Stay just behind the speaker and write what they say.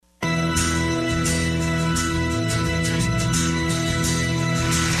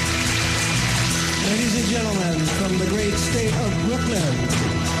And from the great state of Brooklyn,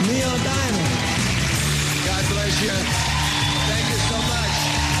 Neil Diamond. God bless you. Thank you so much.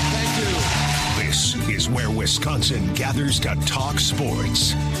 Thank you. This is where Wisconsin gathers to talk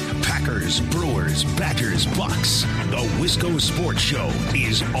sports. Packers, Brewers, Badgers, Bucks. The Wisco Sports Show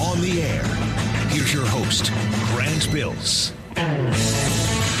is on the air. Here's your host, Grant Bills.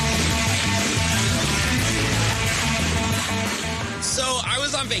 So I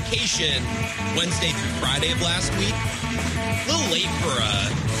was on vacation Wednesday through Friday of last week. A little late for a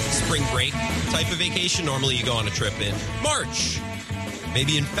spring break type of vacation. Normally you go on a trip in March,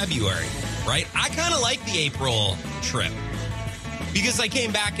 maybe in February, right? I kind of like the April trip because I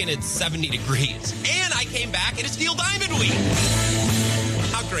came back and it's 70 degrees. And I came back and it's Neil Diamond Week.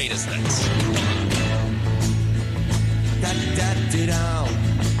 How great is this?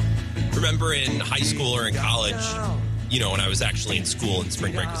 Remember in high school or in college, you know, when I was actually in school and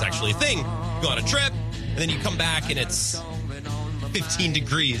spring break was actually a thing. You go on a trip, and then you come back and it's 15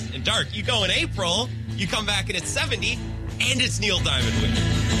 degrees and dark. You go in April, you come back and it's 70, and it's Neil Diamond Week.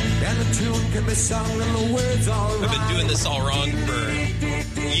 And the tune can be sung and the words all right. I've been doing this all wrong for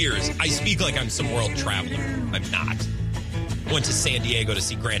years. I speak like I'm some world traveler. I'm not. Went to San Diego to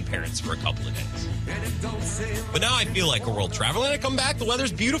see grandparents for a couple of days. But now I feel like a world traveler, and I come back, the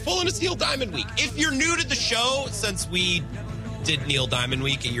weather's beautiful, and it's Neil Diamond Week. If you're new to the show, since we did Neil Diamond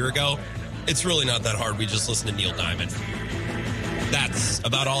Week a year ago, it's really not that hard. We just listen to Neil Diamond. That's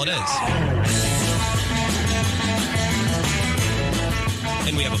about all it is.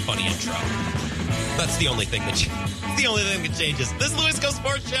 And we have a funny intro. That's the only thing that changes. This is the Wisco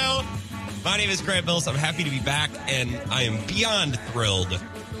Sports Show. My name is Grant Bills. I'm happy to be back, and I am beyond thrilled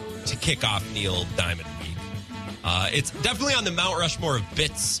to kick off Neil Diamond Week. It's definitely on the Mount Rushmore of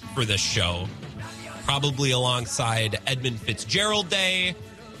bits for this show, probably alongside Edmund Fitzgerald Day.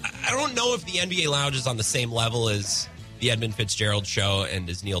 I don't know if the NBA Lounge is on the same level as the Edmund Fitzgerald Show and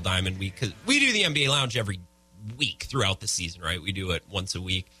as Neil Diamond Week, because we do the NBA Lounge every week throughout the season, right? We do it once a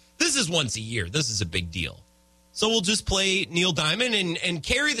week. This is once a year. This is a big deal. So we'll just play Neil Diamond and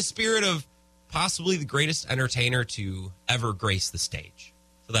carry the spirit of possibly the greatest entertainer to ever grace the stage.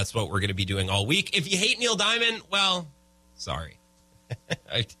 So that's what we're going to be doing all week. If you hate Neil Diamond, well, sorry.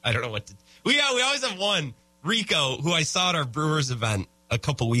 I don't know what to... We always have one, Rico, who I saw at our Brewers event a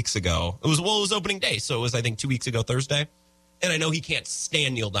couple weeks ago. It was opening day, so it was, I think, 2 weeks ago Thursday. And I know he can't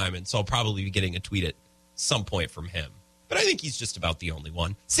stand Neil Diamond, so I'll probably be getting a tweet at some point from him. But I think he's just about the only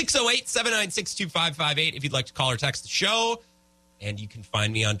one. 608-796-2558 if you'd like to call or text the show. And you can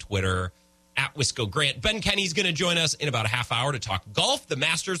find me on Twitter at Wisco Grant. Ben Kenney's going to join us in about a half hour to talk golf. The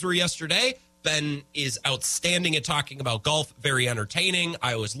Masters were yesterday. Ben is outstanding at talking about golf, very entertaining.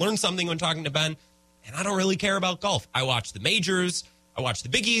 I always learn something when talking to Ben, and I don't really care about golf. I watch the majors, I watch the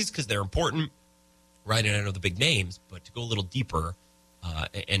biggies because they're important, right? And I know the big names, but to go a little deeper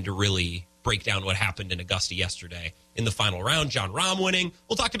and to really break down what happened in Augusta yesterday in the final round, Jon Rahm winning.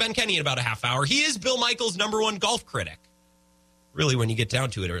 We'll talk to Ben Kenney in about a half hour. He is Bill Michaels' #1 golf critic. Really, when you get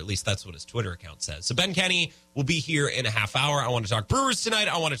down to it, or at least that's what his Twitter account says. So Ben Kenney will be here in a half hour. I want to talk Brewers tonight.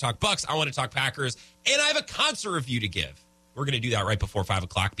 I want to talk Bucks. I want to talk Packers. And I have a concert review to give. We're going to do that right before 5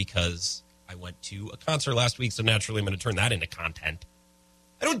 o'clock because I went to a concert last week, so naturally I'm going to turn that into content.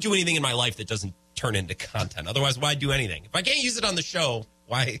 I don't do anything in my life that doesn't turn into content. Otherwise, why do anything? If I can't use it on the show,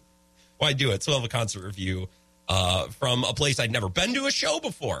 why do it? So I'll have a concert review from a place I'd never been to a show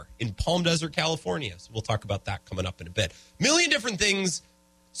before in Palm Desert, California. So we'll talk about that coming up in a bit. Million different things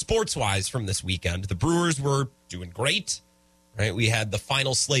sports-wise from this weekend. The Brewers were doing great, right? We had the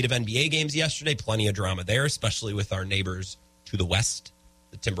final slate of NBA games yesterday. Plenty of drama there, especially with our neighbors to the west,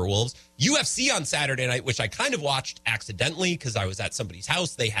 the Timberwolves. UFC on Saturday night, which I kind of watched accidentally because I was at somebody's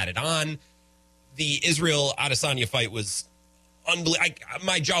house. They had it on. The Israel Adesanya fight was unbelievable.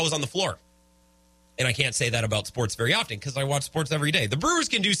 My jaw was on the floor. And I can't say that about sports very often because I watch sports every day. The Brewers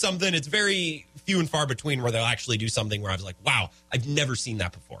can do something. It's very few and far between where they'll actually do something where I was like, wow, I've never seen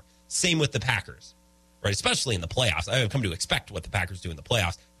that before. Same with the Packers, right? Especially in the playoffs. I have come to expect what the Packers do in the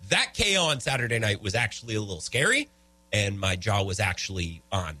playoffs. That KO on Saturday night was actually a little scary, and my jaw was actually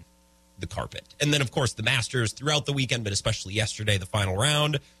on the carpet. And then, of course, the Masters throughout the weekend, but especially yesterday, the final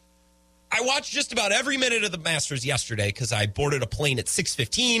round. I watched just about every minute of the Masters yesterday because I boarded a plane at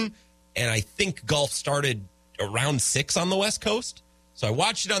 6:15, and I think golf started around 6 on the West Coast. So I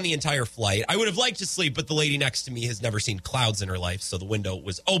watched it on the entire flight. I would have liked to sleep, but the lady next to me has never seen clouds in her life, so the window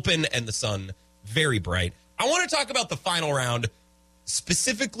was open and the sun very bright. I want to talk about the final round,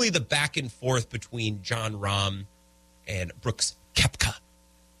 specifically the back and forth between Jon Rahm and Brooks Koepka,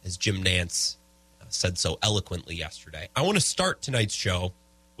 as Jim Nantz said so eloquently yesterday. I want to start tonight's show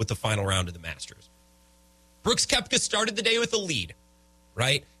with the final round of the Masters. Brooks Koepka started the day with a lead,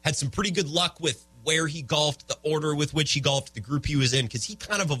 right? Had some pretty good luck with where he golfed, the order with which he golfed, the group he was in, because he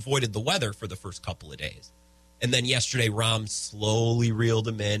kind of avoided the weather for the first couple of days. And then yesterday, Rahm slowly reeled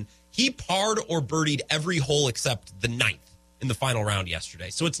him in. He parred or birdied every hole except the 9th in the final round yesterday.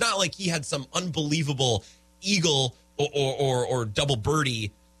 So it's not like he had some unbelievable eagle or double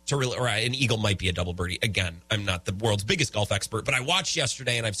birdie to really, or an eagle might be a double birdie. Again, I'm not the world's biggest golf expert, but I watched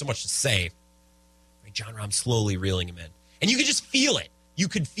yesterday and I have so much to say. Jon Rahm slowly reeling him in. And you could just feel it. You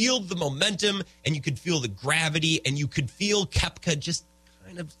could feel the momentum, and you could feel the gravity, and you could feel Koepka just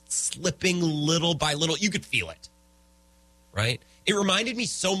kind of slipping little by little. You could feel it, right? It reminded me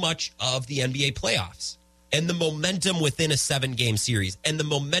so much of the NBA playoffs and the momentum within a 7-game series and the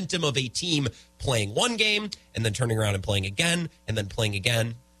momentum of a team playing one game and then turning around and playing again and then playing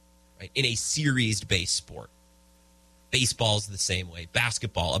again, right? In a series-based sport. Baseball's the same way.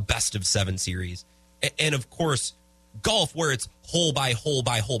 Basketball, a best-of-7 series. And, of course, golf, where it's hole by hole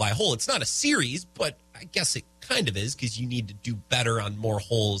by hole by hole. It's not a series, but I guess it kind of is because you need to do better on more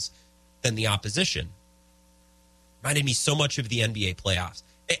holes than the opposition. Reminded me so much of the NBA playoffs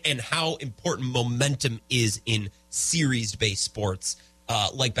and how important momentum is in series-based sports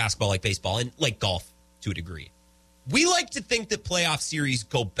like basketball, like baseball, and like golf to a degree. We like to think that playoff series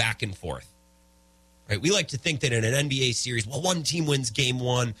go back and forth. Right? We like to think that in an NBA series, well, one team wins game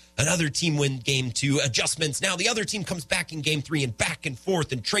 1, another team wins game 2, adjustments. Now the other team comes back in game 3 and back and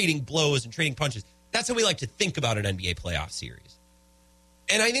forth and trading blows and trading punches. That's how we like to think about an NBA playoff series.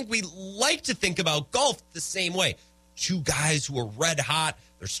 And I think we like to think about golf the same way. Two guys who are red hot.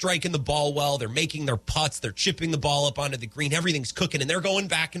 They're striking the ball well. They're making their putts. They're chipping the ball up onto the green. Everything's cooking, and they're going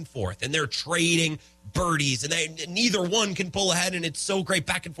back and forth, and they're trading birdies, and neither one can pull ahead, and it's so great,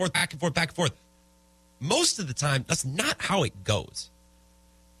 back and forth, back and forth, back and forth. Most of the time, that's not how it goes.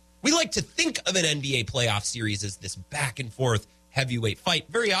 We like to think of an NBA playoff series as this back and forth heavyweight fight.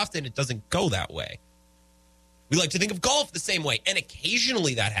 Very often, it doesn't go that way. We like to think of golf the same way, and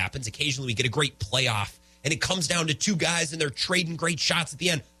occasionally that happens. Occasionally, we get a great playoff, and it comes down to two guys, and they're trading great shots at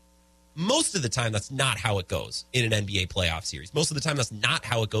the end. Most of the time, that's not how it goes in an NBA playoff series. Most of the time, that's not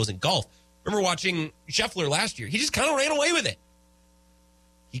how it goes in golf. Remember watching Scheffler last year? He just kind of ran away with it.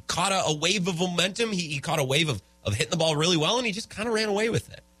 He caught a wave of momentum. He caught a wave of hitting the ball really well, and he just kind of ran away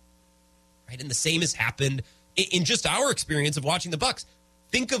with it. Right? And the same has happened in just our experience of watching the Bucks.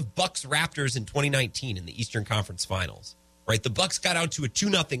 Think of Bucks Raptors in 2019 in the Eastern Conference Finals. Right? The Bucks got out to a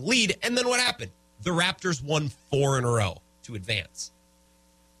 2-0 lead, and then what happened? The Raptors won 4 in a row to advance.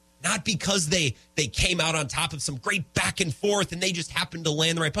 Not because they came out on top of some great back and forth and they just happened to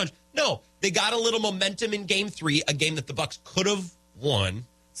land the right punch. No, they got a little momentum in game 3, a game that the Bucks could have won.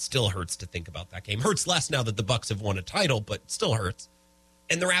 Still hurts to think about that game. Hurts less now that the Bucks have won a title, but still hurts.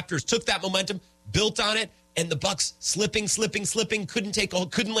 And the Raptors took that momentum, built on it, and the Bucks slipping,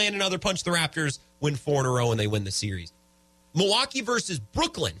 couldn't land another punch. The Raptors win 4 in a row and they win the series. Milwaukee versus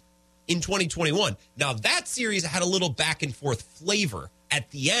Brooklyn in 2021. Now that series had a little back and forth flavor at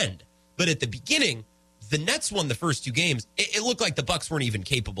the end, but at the beginning, the Nets won the first 2 games. It looked like the Bucks weren't even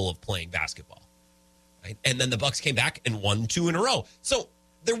capable of playing basketball. Right? And then the Bucks came back and won 2 in a row. So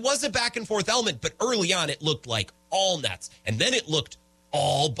there was a back and forth element, but early on it looked like all Nets. And then it looked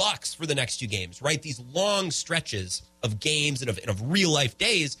all Bucks for the next 2 games, right? These long stretches of games and of real life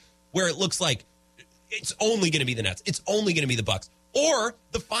days where it looks like it's only going to be the Nets. It's only going to be the Bucks. Or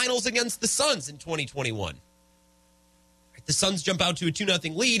the finals against the Suns in 2021. The Suns jump out to a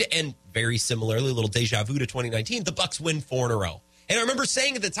 2-0 lead, and very similarly, a little deja vu to 2019, the Bucks win 4 in a row. And I remember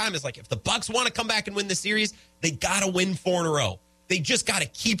saying at the time, it's like, if the Bucks want to come back and win the series, they got to win 4 in a row. They just got to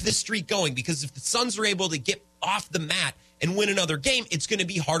keep the streak going, because if the Suns are able to get off the mat and win another game, it's going to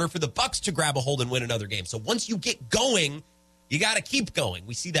be harder for the Bucks to grab a hold and win another game. So once you get going, you got to keep going.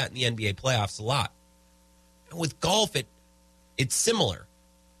 We see that in the NBA playoffs a lot. And with golf, it's similar.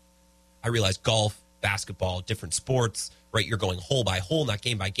 I realize golf, basketball, different sports, right? You're going hole by hole, not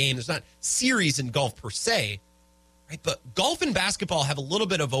game by game. There's not series in golf per se, right? But golf and basketball have a little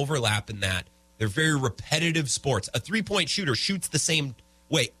bit of overlap in that they're very repetitive sports. A 3-point shooter shoots the same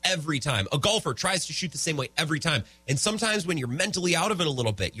way every time. A golfer tries to shoot the same way every time. And sometimes when you're mentally out of it a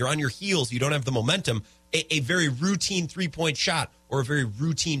little bit, you're on your heels, you don't have the momentum, a very routine 3-point shot or a very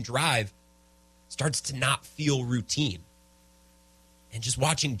routine drive starts to not feel routine. And just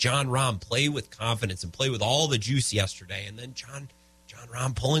watching Jon Rahm play with confidence and play with all the juice yesterday, and then Jon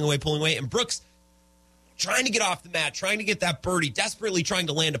Rahm pulling away, and Brooks trying to get off the mat, trying to get that birdie, desperately trying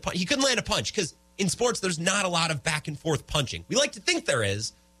to land a punch. He couldn't land a punch because in sports, there's not a lot of back and forth punching. We like to think there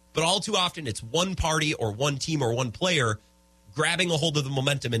is, but all too often it's one party or one team or one player grabbing a hold of the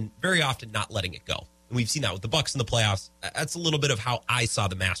momentum and very often not letting it go. And we've seen that with the Bucks in the playoffs. That's a little bit of how I saw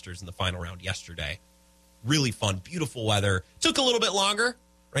the Masters in the final round yesterday. Really fun, beautiful weather. Took a little bit longer,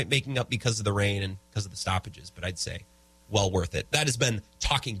 right? Making up because of the rain and because of the stoppages, but I'd say well worth it. That has been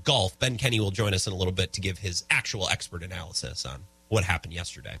Talking Golf. Ben Kenney will join us in a little bit to give his actual expert analysis on what happened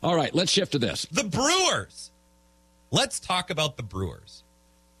yesterday. All right, let's shift to this. The Brewers. Let's talk about the Brewers.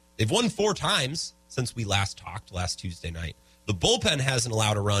 They've won 4 times since we last talked last Tuesday night. The bullpen hasn't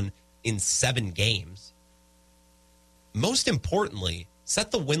allowed a run in 7 games. Most importantly,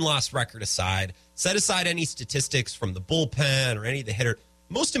 set the win-loss record aside. Set aside any statistics from the bullpen or any of the hitter.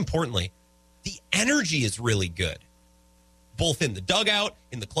 Most importantly, the energy is really good. Both in the dugout,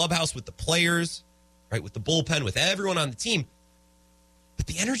 in the clubhouse with the players, right, with the bullpen, with everyone on the team. But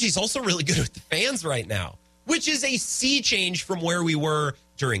the energy is also really good with the fans right now, which is a sea change from where we were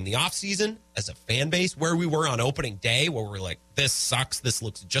during the offseason as a fan base, where we were on opening day, where we're like, this sucks. This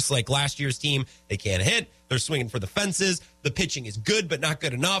looks just like last year's team. They can't hit. They're swinging for the fences. The pitching is good, but not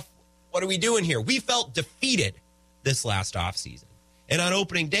good enough. What are we doing here? We felt defeated this last offseason. And on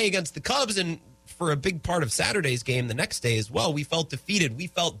opening day against the Cubs, and for a big part of Saturday's game the next day as well, we felt defeated. We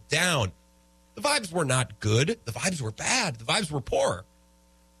felt down. The vibes were not good. The vibes were bad. The vibes were poor.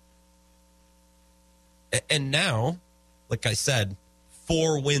 And now, like I said,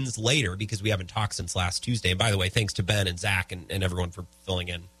 4 wins later, because we haven't talked since last Tuesday. And by the way, thanks to Ben and Zach and everyone for filling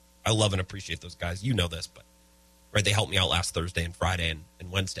in. I love and appreciate those guys. You know this, but right, they helped me out last Thursday and Friday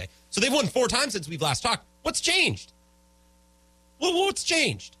and Wednesday. So they've won 4 times since we've last talked. What's changed? Well, what's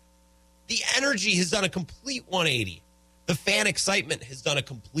changed? The energy has done a complete 180. The fan excitement has done a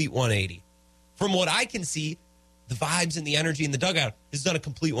complete 180. From what I can see, the vibes and the energy in the dugout has done a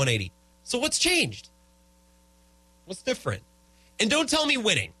complete 180. So what's changed? What's different? And don't tell me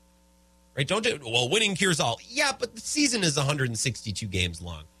winning, right? Winning cures all. Yeah, but the season is 162 games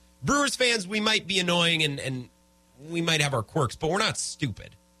long. Brewers fans, we might be annoying and we might have our quirks, but we're not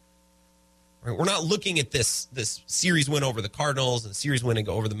stupid. Right? We're not looking at this series win over the Cardinals and series win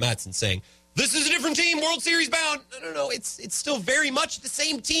over the Mets and saying, this is a different team, World Series bound. No. It's still very much the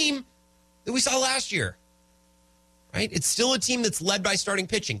same team that we saw last year. Right? It's still a team that's led by starting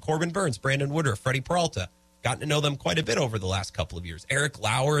pitching. Corbin Burns, Brandon Woodruff, Freddie Peralta. Gotten to know them quite a bit over the last couple of years. Eric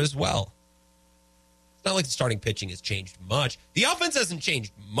Lauer as well. It's not like the starting pitching has changed much. The offense hasn't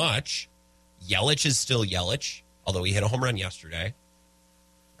changed much. Yelich is still Yelich, although he hit a home run yesterday.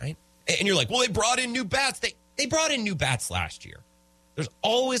 Right? And you're like, well, they brought in new bats. They brought in new bats last year. There's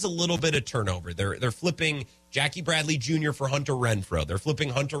always a little bit of turnover. They're flipping Jackie Bradley Jr. for Hunter Renfroe. They're flipping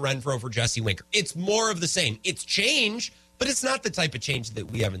Hunter Renfroe for Jesse Winker. It's more of the same. It's change, but it's not the type of change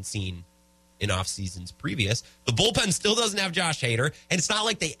that we haven't seen in off seasons previous. The bullpen still doesn't have Josh Hader, and it's not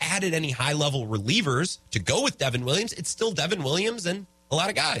like they added any high-level relievers to go with Devin Williams. It's still Devin Williams and a lot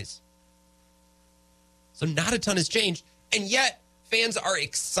of guys. So not a ton has changed, and yet fans are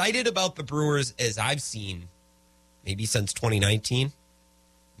excited about the Brewers as I've seen maybe since 2019,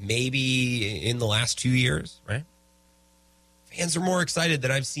 maybe in the last 2 years, right? Fans are more excited than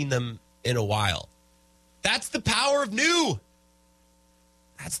I've seen them in a while. That's the power of new.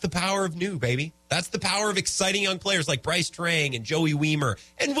 That's the power of new, baby. That's the power of exciting young players like Bryce Trang and Joey Weimer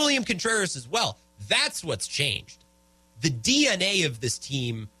and William Contreras as well. That's what's changed. The DNA of this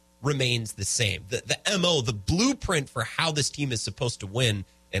team remains the same. The MO, the blueprint for how this team is supposed to win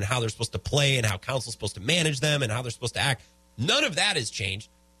and how they're supposed to play and how council's supposed to manage them and how they're supposed to act, none of that has changed.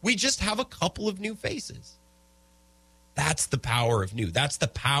 We just have a couple of new faces. That's the power of new. That's the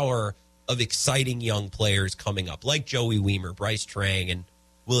power of exciting young players coming up, like Joey Weimer, Bryce Trang, and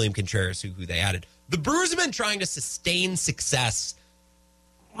William Contreras, who they added. The Brewers have been trying to sustain success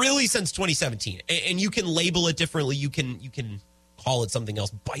really since 2017. And you can label it differently. You can call it something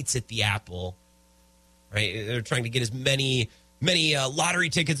else. Bites at the apple, right? They're trying to get as many lottery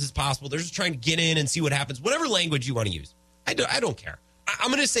tickets as possible. They're just trying to get in and see what happens. Whatever language you want to use. I don't care.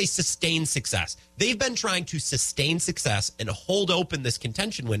 I'm going to say sustain success. They've been trying to sustain success and hold open this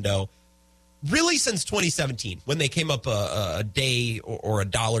contention window really since 2017, when they came up a day or a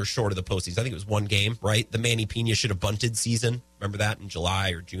dollar short of the postseason. I think it was one game, right? The Manny Pena should have bunted season. Remember that in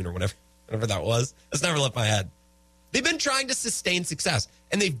July or June or whatever that was? That's never left my head. They've been trying to sustain success,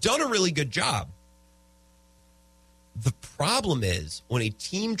 and they've done a really good job. The problem is when a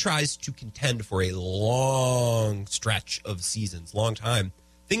team tries to contend for a long stretch of seasons, long time,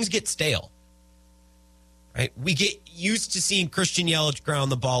 things get stale. Right? We get used to seeing Christian Yelich ground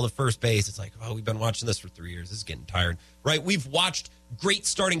the ball to first base. It's like, oh, we've been watching this for 3 years. This is getting tired. Right? We've watched great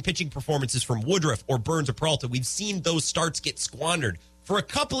starting pitching performances from Woodruff or Burns or Peralta. We've seen those starts get squandered for a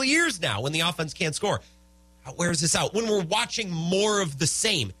couple of years now when the offense can't score. How wears this out? When we're watching more of the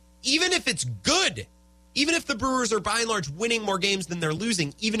same, even if it's good, Even if the Brewers are by and large winning more games than they're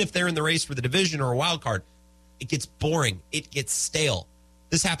losing, even if they're in the race for the division or a wild card, it gets boring. It gets stale.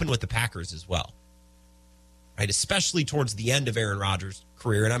 This happened with the Packers as well, right? Especially towards the end of Aaron Rodgers'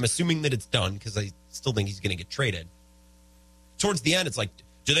 career. And I'm assuming that it's done because I still think he's going to get traded. Towards the end, it's like,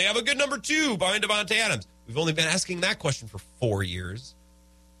 do they have a good number 2 behind Devontae Adams? We've only been asking that question for 4 years.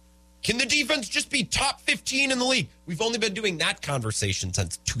 Can the defense just be top 15 in the league? We've only been doing that conversation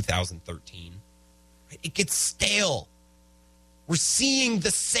since 2013. It gets stale. We're seeing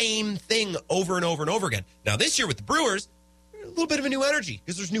the same thing over and over and over again. Now, this year with the Brewers, a little bit of a new energy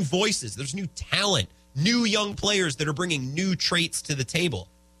because there's new voices, there's new talent, new young players that are bringing new traits to the table.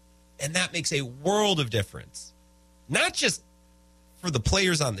 And that makes a world of difference. Not just for the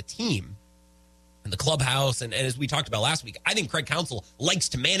players on the team and the clubhouse. And as we talked about last week, I think Craig Counsell likes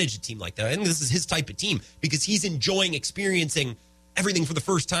to manage a team like that. I think this is his type of team because he's enjoying experiencing everything for the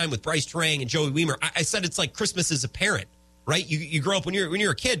first time with Bryce Terang and Joey Weimer. I said it's like Christmas as a parent, right? You grow up when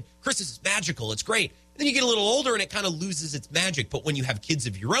you're a kid, Christmas is magical. It's great. And then you get a little older and it kind of loses its magic. But when you have kids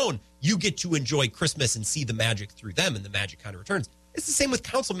of your own, you get to enjoy Christmas and see the magic through them, and the magic kind of returns. It's the same with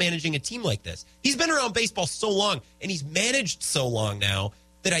Counsell managing a team like this. He's been around baseball so long and he's managed so long now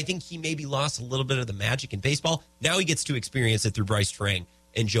that I think he maybe lost a little bit of the magic in baseball. Now he gets to experience it through Bryce Terang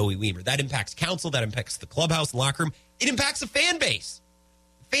and Joey Weimer. That impacts Counsell. That impacts the clubhouse and locker room. It impacts the fan base.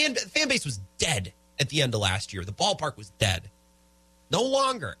 Fan base was dead at the end of last year. The ballpark was dead. No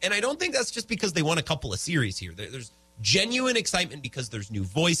longer. And I don't think that's just because they won a couple of series here. There's genuine excitement because there's new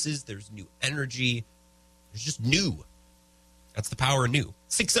voices. There's new energy. There's just new. That's the power of new.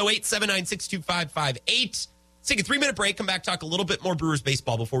 608-796-2558. Let's take a 3-minute break. Come back, talk a little bit more Brewers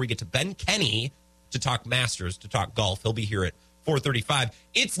baseball before we get to Ben Kenney to talk Masters, to talk golf. He'll be here at 4:35.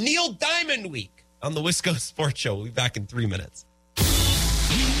 It's Neil Diamond Week on the Wisco Sports Show. We'll be back in 3 minutes.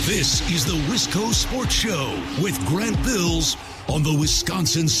 This is the Wisco Sports Show with Grant Bills on the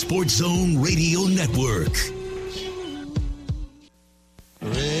Wisconsin Sports Zone Radio Network.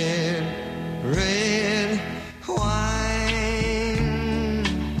 Red, red wine,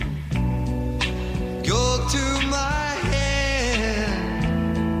 go to my head,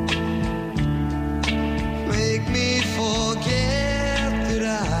 make me forget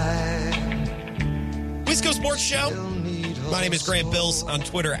that Wisco Sports Show. My name is Grant Bills on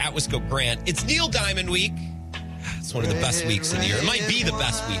Twitter at Wisco Grant. It's Neil Diamond Week. It's one of the best weeks of the year. It might be the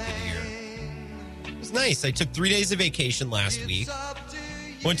best week of the year. It was nice. I took 3 days of vacation last week.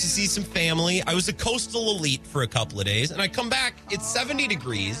 Went to see some family. I was a coastal elite for a couple of days. And I come back, it's 70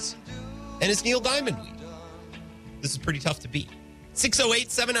 degrees, and it's Neil Diamond Week. This is pretty tough to beat.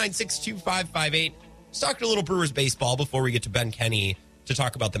 608-796-2558. Let's talk a little Brewers baseball before we get to Ben Kenney to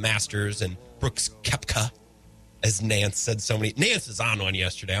talk about the Masters and Brooks Koepka. As Nance said so many. Nance is on one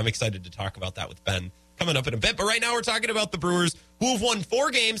yesterday. I'm excited to talk about that with Ben coming up in a bit. But right now we're talking about the Brewers, who have won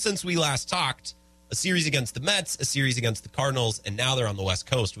 4 games since we last talked. A series against the Mets, a series against the Cardinals, and now they're on the West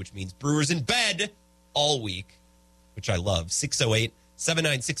Coast, which means Brewers in bed all week, which I love.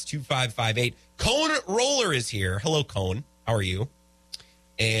 608-796-2558. Cone Roller is here. Hello, Cone. How are you?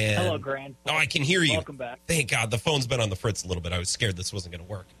 And hello, Grant. Oh, I can hear you. Welcome back. Thank God. The phone's been on the fritz a little bit. I was scared this wasn't going to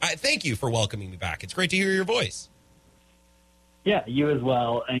work. Thank you for welcoming me back. It's great to hear your voice. Yeah, you as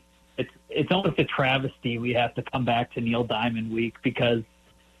well. And it's almost a travesty we have to come back to Neil Diamond Week because,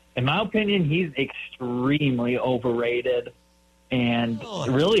 in my opinion, he's extremely overrated and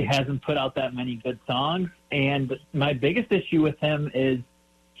really hasn't put out that many good songs. And my biggest issue with him is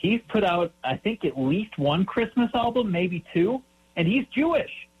he's put out, I think, at least 1 Christmas album, maybe 2, and he's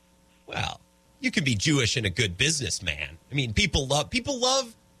Jewish. Well, you can be Jewish and a good businessman. I mean, people love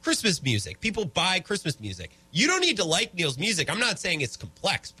Christmas music. People buy Christmas music. You don't need to like Neil's music. I'm not saying it's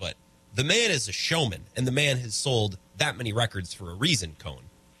complex, but the man is a showman, and the man has sold that many records for a reason, Cone.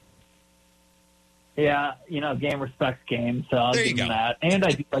 Yeah, game respects game, so I'll give him that. And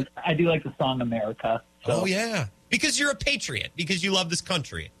I do like the song America. So. Oh, yeah. Because you're a patriot, because you love this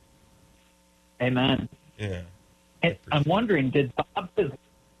country. Amen. Yeah. And I'm wondering, did Bob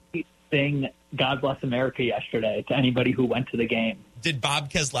sing God Bless America yesterday to anybody who went to the game? Did Bob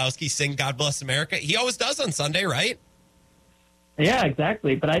Keselowski sing God Bless America? He always does on Sunday, right? Yeah,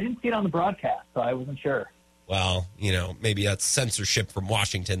 exactly. But I didn't see it on the broadcast, so I wasn't sure. Well, maybe that's censorship from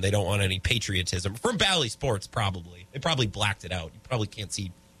Washington. They don't want any patriotism. From Bally Sports, probably. They probably blacked it out. You probably can't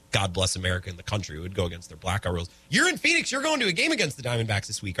see God Bless America in the country. It would go against their blackout rules. You're in Phoenix. You're going to a game against the Diamondbacks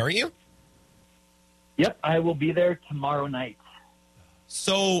this week, aren't you? Yep, I will be there tomorrow night.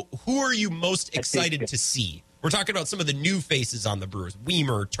 So who are you most excited to see? We're talking about some of the new faces on the Brewers.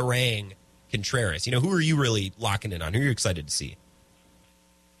 Weimer, Terang, Contreras. Who are you really locking in on? Who are you excited to see?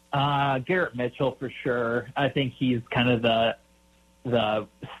 Garrett Mitchell for sure. I think he's kind of the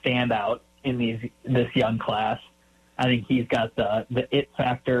standout in this young class. I think he's got the it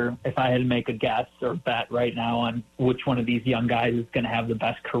factor. If I had to make a guess or bet right now on which one of these young guys is going to have the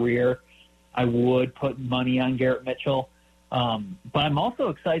best career, I would put money on Garrett Mitchell. But I'm also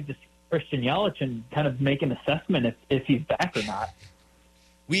excited to see Christian Yelich and kind of make an assessment if he's back or not.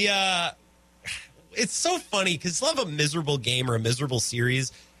 It's so funny because he'll have a miserable game or a miserable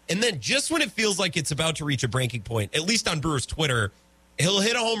series, and then just when it feels like it's about to reach a breaking point, at least on Brewers Twitter, he'll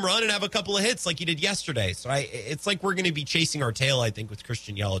hit a home run and have a couple of hits like he did yesterday. So it's like we're going to be chasing our tail, I think, with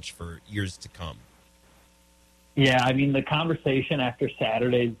Christian Yelich for years to come. Yeah, I mean, the conversation after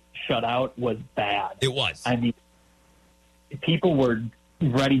Saturday's shutout was bad. It was. I mean, people were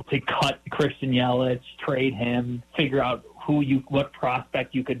ready to cut Christian Yelich, trade him, figure out what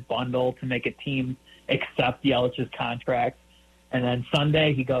prospect you could bundle to make a team accept Yelich's contract. And then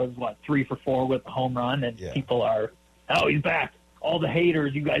Sunday he goes, 3 for 4 with a home run, and people are, he's back. All the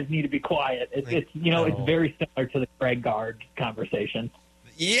haters, you guys need to be quiet. It's very similar to the Greg Gard conversation.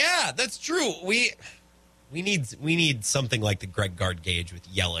 Yeah, that's true. We need something like the Greg Gard gauge with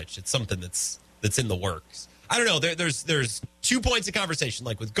Yelich. It's something that's in the works. I don't know. There's 2 points of conversation.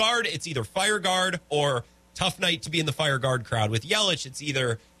 Like with Gard, it's either fire Gard or tough night to be in the fire Gard crowd. With Yelich, it's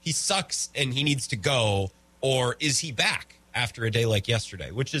either he sucks and he needs to go, or is he back after a day like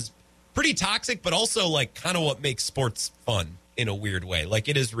yesterday, which is pretty toxic, but also like kind of what makes sports fun in a weird way. Like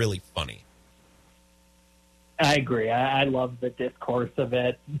it is really funny. I agree. I love the discourse of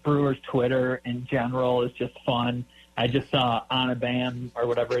it. Brewers Twitter in general is just fun. I just saw Anabam or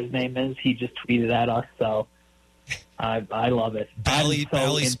whatever his name is. He just tweeted at us, so I love it. Bally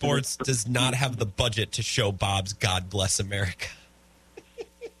Sports does not have the budget to show Bob's God Bless America.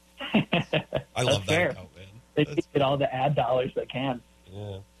 I love that account, man. They get all the ad dollars they can.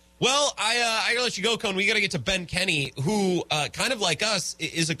 Yeah. Well, I gotta let you go, Cone. We gotta get to Ben Kenney, who kind of like us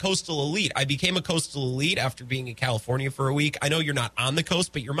is a coastal elite. I became a coastal elite after being in California for a week. I know you're not on the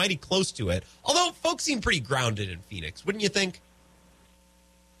coast, but you're mighty close to it. Although folks seem pretty grounded in Phoenix, wouldn't you think?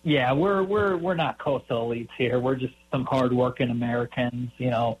 Yeah, we're not coastal elites here. We're just some hardworking Americans,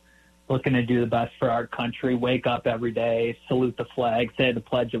 looking to do the best for our country. Wake up every day, salute the flag, say the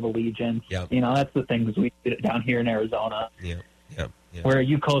Pledge of Allegiance. Yep. That's the things we do down here in Arizona. Yeah. Where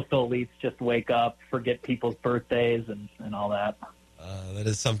you coastal elites just wake up, forget people's birthdays and all that. That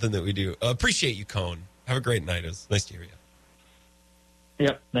is something that we do. Appreciate you, Cone. Have a great night. It was nice to hear you.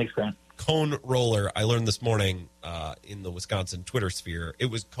 Yep. Thanks, Grant. Cone Roller. I learned this morning in the Wisconsin Twitter sphere, it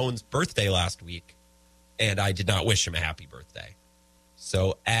was Cone's birthday last week, and I did not wish him a happy birthday.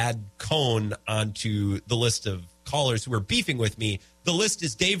 So add Cone onto the list of callers who are beefing with me. The list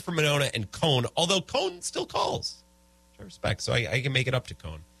is Dave from Monona and Cone, although Cone still calls. I respect, so I can make it up to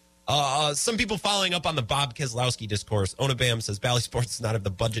Cone. Some people following up on the Bob Keselowski discourse. Onabam says, Bally Sports does not have the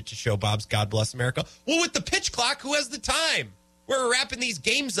budget to show Bob's God Bless America. Well, with the pitch clock, who has the time? We're wrapping these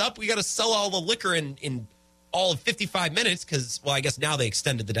games up. We got to sell all the liquor in all of 55 minutes because, well, I guess now they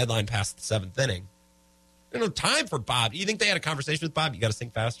extended the deadline past the 7th inning. There's no time for Bob. You think they had a conversation with Bob? You got to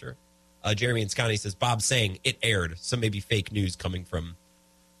think faster. Jeremy and Scotty says, Bob saying it aired. So maybe fake news coming from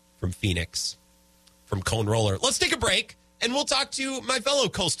Phoenix, from Cone Roller. Let's take a break, and we'll talk to my fellow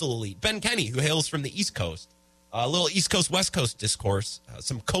coastal elite, Ben Kenney, who hails from the East Coast. A little East Coast, West Coast discourse,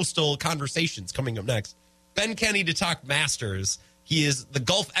 some coastal conversations coming up next. Ben Kenney to talk Masters. He is the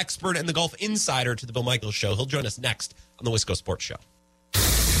golf expert and the golf insider to the Bill Michaels Show. He'll join us next on the Wisco Sports Show.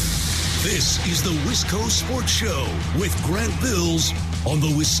 This is the Wisco Sports Show with Grant Bills on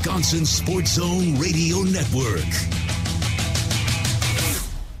the Wisconsin Sports Zone Radio Network.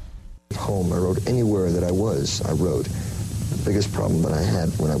 Home, I wrote anywhere that I wrote. The biggest problem that I had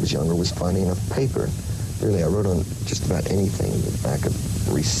when I was younger was finding enough paper. Really, I wrote on just about anything, the back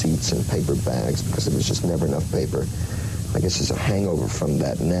of receipts and paper bags, because there was just never enough paper. I guess there's a hangover from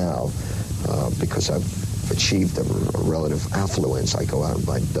that now, because I've achieved a relative affluence. I go out and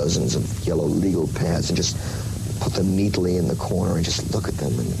buy dozens of yellow legal pads and just put them neatly in the corner and just look at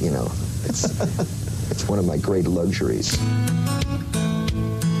them, and, it's one of my great luxuries.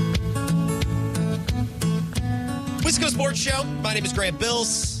 Wisco Sports Show. My name is Grant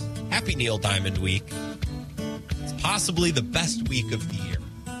Bills. Happy Neil Diamond Week. It's possibly the best week of the year.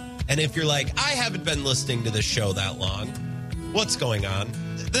 And if you're like, I haven't been listening to this show that long, what's going on?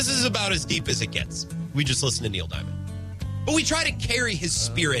 This is about as deep as it gets. We just listen to Neil Diamond. But we try to carry his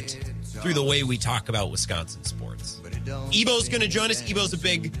spirit through the way we talk about Wisconsin sports. Ebo's going to join us. Ebo's a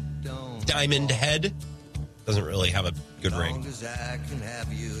big diamond head. Doesn't really have a good ring.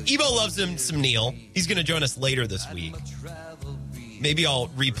 Ebo loves him some Neil. He's going to join us later this week. Maybe I'll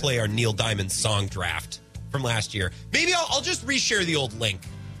replay our Neil Diamond song draft from last year. Maybe I'll just reshare the old link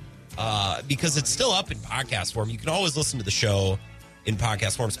because it's still up in podcast form. You can always listen to the show in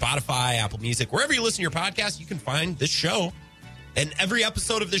podcast form. Spotify, Apple Music, wherever you listen to your podcast, you can find this show and every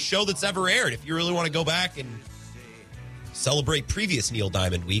episode of this show that's ever aired. If you really want to go back and celebrate previous Neil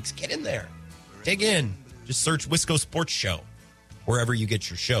Diamond weeks, get in there. Dig in. Just search Wisco Sports Show wherever you get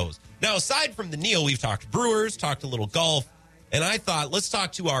your shows. Now, aside from the Neil, we've talked Brewers, talked a little golf, and I thought, let's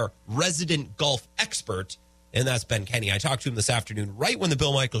talk to our resident golf expert, and that's Ben Kenney. I talked to him this afternoon right when the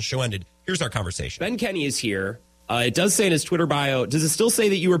Bill Michaels show ended. Here's our conversation. Ben Kenney is here. It does say in his Twitter bio, does it still say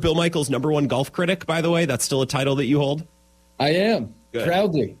that you were Bill Michaels' #1 golf critic, by the way? That's still a title that you hold? I am. Good.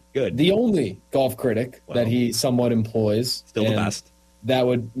 Proudly. Good. The only golf critic that he somewhat employs. Still the best. That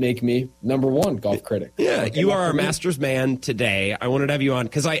would make me #1 golf critic. Yeah, you are our Masters man today. I wanted to have you on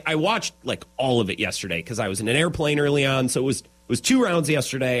because I watched like all of it yesterday because I was in an airplane early on. So it was 2 rounds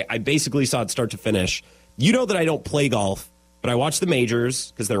yesterday. I basically saw it start to finish. You know that I don't play golf, but I watch the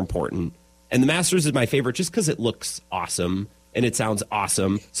majors because they're important. And the Masters is my favorite just because it looks awesome and it sounds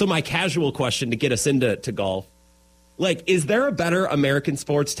awesome. So my casual question to get us into golf, like, is there a better American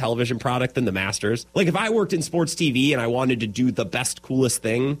sports television product than the Masters? Like, if I worked in sports TV and I wanted to do the best, coolest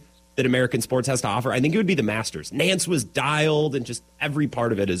thing that American sports has to offer, I think it would be the Masters. Nance was dialed and just every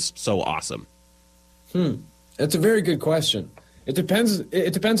part of it is so awesome. That's a very good question. It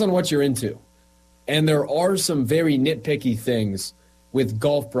depends on what you're into. And there are some very nitpicky things with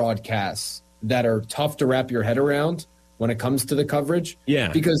golf broadcasts that are tough to wrap your head around when it comes to the coverage.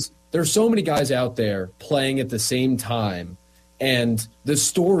 Yeah. Because there's so many guys out there playing at the same time, and the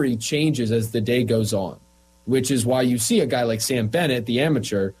story changes as the day goes on, which is why you see a guy like Sam Bennett, the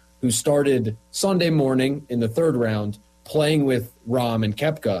amateur, who started Sunday morning in the 3rd round playing with Rahm and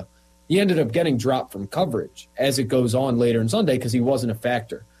Koepka. He ended up getting dropped from coverage as it goes on later in Sunday because he wasn't a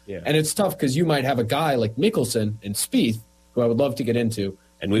factor. Yeah. And it's tough because you might have a guy like Mickelson and Spieth, who I would love to get into,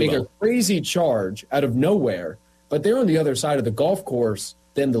 and we make will. a crazy charge out of nowhere, but they're on the other side of the golf course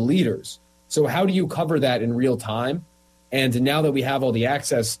than the leaders. So how do you cover that in real time? And now that we have all the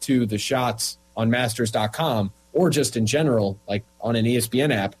access to the shots on Masters.com or just in general, like on an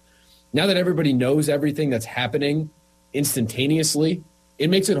ESPN app, now that everybody knows everything that's happening instantaneously, it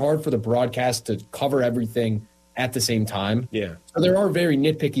makes it hard for the broadcast to cover everything at the same time. Yeah. So there are very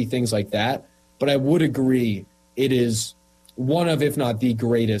nitpicky things like that, but I would agree it is one of, if not the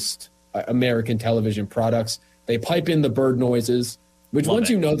greatest American television products. They pipe in the bird noises, which Love once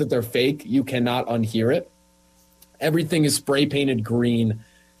it. you know that they're fake, you cannot unhear it. Everything is spray painted green.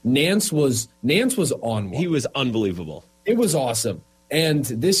 Nance was on one. He was unbelievable. It was awesome. And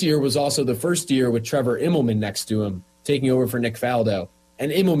this year was also the first year with Trevor Immelman next to him, taking over for Nick Faldo.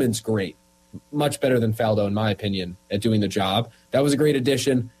 And Immelman's great. Much better than Faldo, in my opinion, at doing the job. That was a great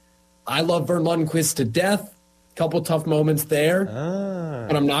addition. I love Vern Lundquist to death. Couple tough moments there.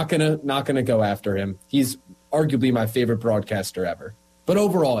 But I'm not gonna go after him. He's arguably my favorite broadcaster ever. But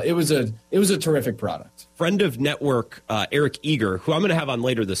overall, it was a terrific product. Friend of network, Eric Eager, who I'm going to have on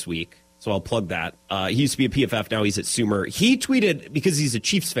later this week, so I'll plug that. He used to be a PFF, now he's at Sumer. He tweeted, because he's a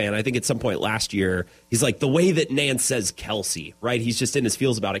Chiefs fan, I think at some point last year, he's like, the way that Nance says Kelsey, right? He's just in his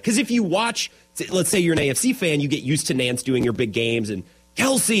feels about it. Because if you watch, let's say you're an AFC fan, you get used to Nance doing your big games, and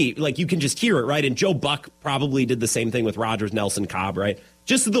Kelsey, like you can just hear it, right? And Joe Buck probably did the same thing with Rodgers, Nelson, Cobb, right?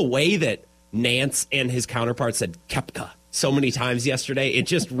 Just the way that Nance and his counterpart said Koepka so many times yesterday, it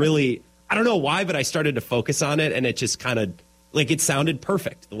just really, I don't know why, but I started to focus on it, and it just kind of, like, it sounded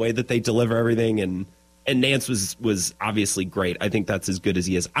perfect, the way that they deliver everything, and Nance was obviously great. I think that's as good as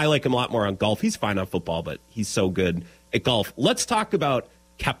he is. I like him a lot more on golf. He's fine on football, but he's so good at golf. Let's talk about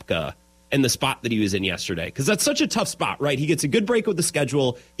Koepka and the spot that he was in yesterday, because that's such a tough spot, right? He gets a good break with the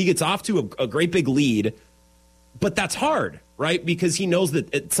schedule. He gets off to a great big lead, but that's hard, right? Because he knows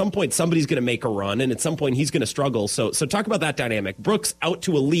that at some point somebody's going to make a run, and at some point he's going to struggle. So talk about that dynamic. Brooks out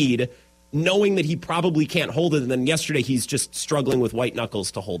to a lead, knowing that he probably can't hold it, and then yesterday he's just struggling with white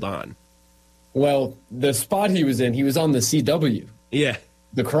knuckles to hold on. Well, the spot he was in, he was on the CW. Yeah.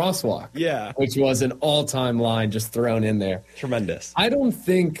 The crosswalk. Yeah. Which was an all-time line just thrown in there. Tremendous. I don't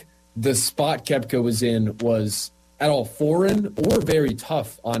think the spot Koepka was in was at all foreign or very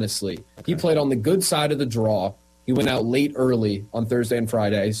tough, honestly. Okay. He played on the good side of the draw. He went out late early on Thursday and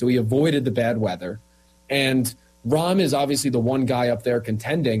Friday, so he avoided the bad weather. And Rahm is obviously the one guy up there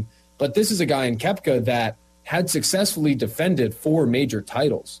contending, but this is a guy in Koepka that had successfully defended 4 major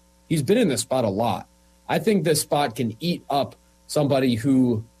titles. He's been in this spot a lot. I think this spot can eat up someone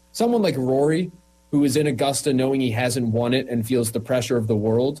like Rory, who is in Augusta knowing he hasn't won it and feels the pressure of the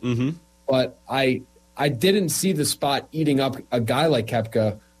world. Mm-hmm. But I I didn't see the spot eating up a guy like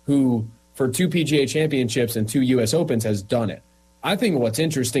Koepka, who for 2 PGA championships and 2 U.S. Opens has done it. I think what's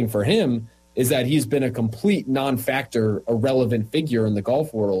interesting for him is that he's been a complete non-factor, irrelevant figure in the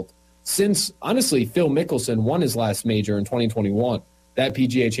golf world since, honestly, Phil Mickelson won his last major in 2021, that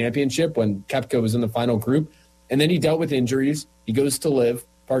PGA championship when Koepka was in the final group. And then he dealt with injuries. He goes to live,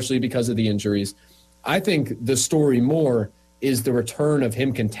 partially because of the injuries. I think the story more is the return of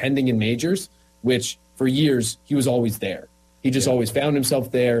him contending in majors, which for years he was always there. He just always found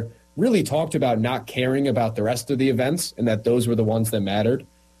himself there, really talked about not caring about the rest of the events and that those were the ones that mattered.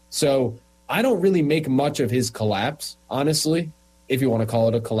 So I don't really make much of his collapse, honestly, if you want to call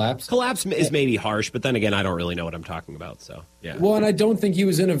it a collapse. Collapse is maybe harsh, but then again, I don't really know what I'm talking about. So, yeah. Well, and I don't think he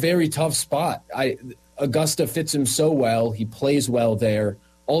was in a very tough spot. Augusta fits him so well. He plays well there.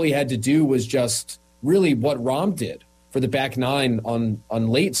 All he had to do was just really what Rahm did for the back nine on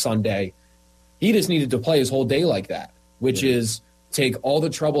late Sunday. He just needed to play his whole day like that, which is take all the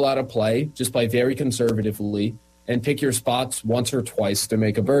trouble out of play, just play very conservatively, and pick your spots once or twice to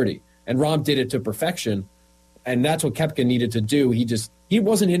make a birdie. And Rahm did it to perfection, and that's what Koepka needed to do. He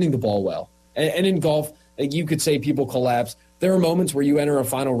wasn't hitting the ball well. And in golf, you could say people collapse. There are moments where you enter a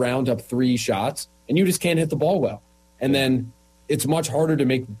final round up 3 shots, and you just can't hit the ball well. And then it's much harder to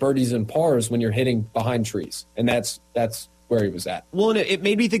make birdies and pars when you're hitting behind trees. And that's where he was at. Well, and it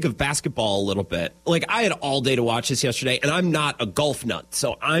made me think of basketball a little bit. Like, I had all day to watch this yesterday, and I'm not a golf nut,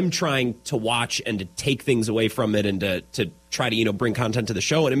 so I'm trying to watch and to take things away from it and to try to, bring content to the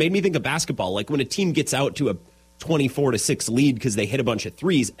show. And it made me think of basketball. Like, when a team gets out to a 24-6 lead because they hit a bunch of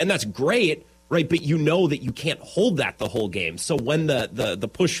threes, and that's great, right? But you know that you can't hold that the whole game. So when the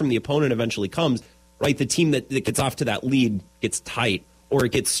push from the opponent eventually comes, right, the team that gets off to that lead gets tight or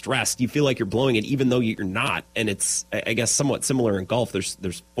it gets stressed. You feel like you're blowing it even though you're not. And it's, I guess, somewhat similar in golf.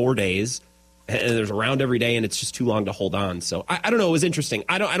 There's 4 days and there's a round every day, and it's just too long to hold on. So I don't know. It was interesting.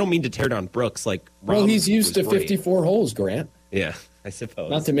 I don't mean to tear down Brooks. Like, well, he's used to 54 holes, Grant. Yeah, I suppose.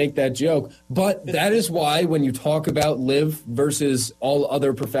 Not to make that joke, but that is why when you talk about LIV versus all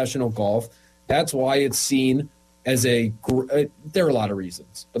other professional golf, that's why it's seen as there are a lot of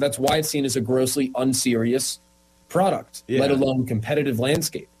reasons, but that's why it's seen as a grossly unserious product, let alone competitive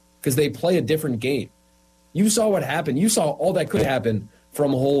landscape, because they play a different game. You saw what happened. You saw all that could happen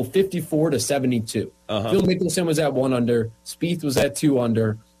from hole 54 to 72. Phil Mickelson was at 1 under. Spieth was at 2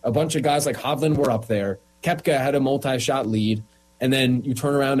 under. A bunch of guys like Hovland were up there. Koepka had a multi-shot lead. And then you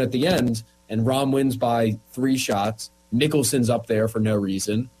turn around at the end, and Rahm wins by 3 shots. Mickelson's up there for no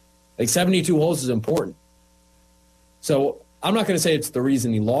reason. Like, 72 holes is important. So I'm not going to say it's the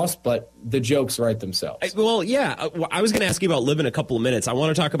reason he lost, but the jokes write themselves. Well, yeah. I was going to ask you about LIV in a couple of minutes. I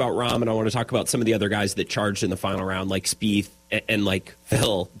want to talk about Rahm, and I want to talk about some of the other guys that charged in the final round, like Spieth and like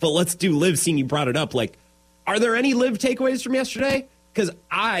Phil. But let's do LIV, seeing you brought it up. Like, are there any LIV takeaways from yesterday? Because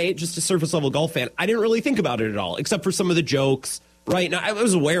I, just a surface-level golf fan, I didn't really think about it at all, except for some of the jokes. Right. Now, I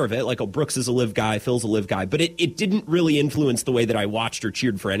was aware of it. Like, Brooks is a LIV guy, Phil's a LIV guy, but it didn't really influence the way that I watched or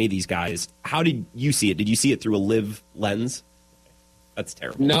cheered for any of these guys. How did you see it? Did you see it through a LIV lens? That's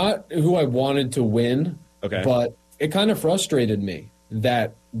terrible. Not who I wanted to win, okay, but it kind of frustrated me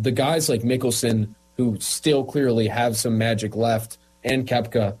that the guys like Mickelson, who still clearly have some magic left, and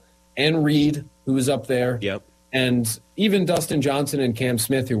Koepka, and Reed, who was up there, and even Dustin Johnson and Cam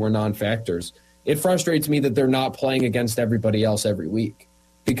Smith, who were non-factors, it frustrates me that they're not playing against everybody else every week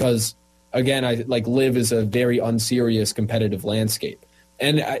because, again, LIV is a very unserious competitive landscape.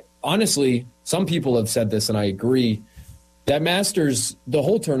 And honestly, some people have said this, and I agree, that Masters, the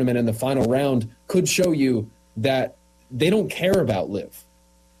whole tournament and the final round, could show you that they don't care about LIV.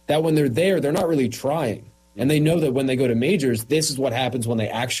 That when they're there, they're not really trying. And they know that when they go to majors, this is what happens when they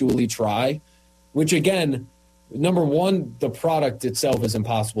actually try, which, again, number one, the product itself is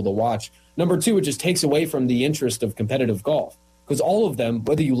impossible to watch. Number two, it just takes away from the interest of competitive golf because all of them,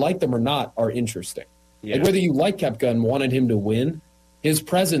 whether you like them or not, are interesting. Yeah. Like whether you like Koepka and wanted him to win, his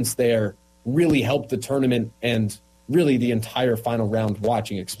presence there really helped the tournament and really the entire final round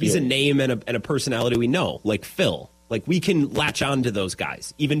watching experience. He's a name and a personality we know, like Phil. Like, we can latch on to those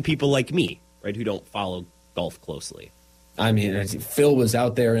guys, even people like me, right, who don't follow golf closely. I mean, Phil was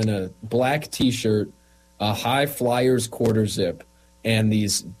out there in a black T-shirt, a high Flyers quarter zip, and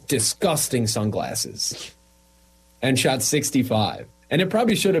these disgusting sunglasses, and shot 65. And it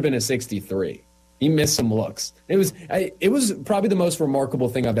probably should have been a 63. He missed some looks. It was probably the most remarkable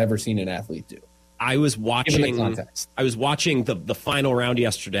thing I've ever seen an athlete do. I was watching the final round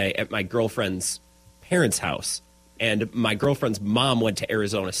yesterday at my girlfriend's parents' house, and my girlfriend's mom went to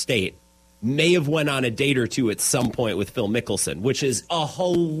Arizona State, may have went on a date or two at some point with Phil Mickelson, which is a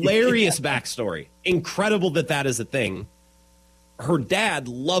hilarious backstory. Incredible that is a thing. Her dad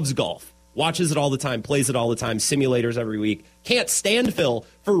loves golf, watches it all the time, plays it all the time, simulators every week. Can't stand Phil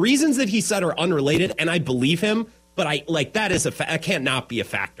for reasons that he said are unrelated, and I believe him, but that can't not be a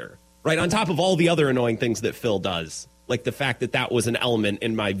factor, right? On top of all the other annoying things that Phil does. Like the fact that was an element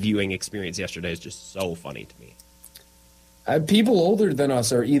in my viewing experience yesterday is just so funny to me. People older than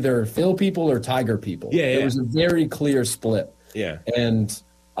us are either Phil people or Tiger people. Yeah. There was a very clear split. Yeah. And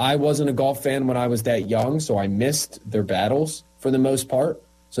I wasn't a golf fan when I was that young, so I missed their battles for the most part.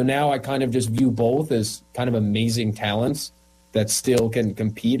 So now I kind of just view both as kind of amazing talents that still can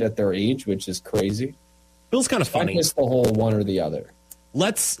compete at their age, which is crazy. Phil's kind of funny. I miss the whole one or the other.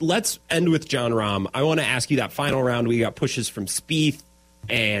 Let's end with Jon Rahm. I want to ask you that final round. We got pushes from Spieth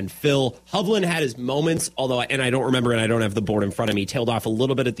and Phil. Hovland had his moments, and I don't remember, and I don't have the board in front of me, tailed off a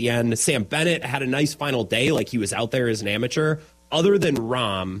little bit at the end. Sam Bennett had a nice final day, like he was out there as an amateur. Other than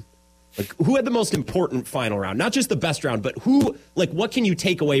Rahm, like who had the most important final round? Not just the best round, but what can you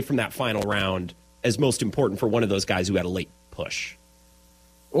take away from that final round as most important for one of those guys who had a late push?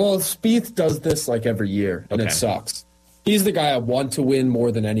 Well, Spieth does this like every year, and It sucks. He's the guy I want to win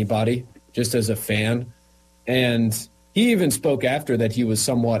more than anybody, just as a fan. And he even spoke after that he was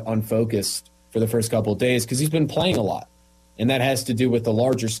somewhat unfocused for the first couple of days because he's been playing a lot. And that has to do with the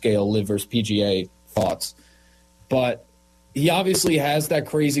larger scale LIV versus PGA thoughts. But he obviously has that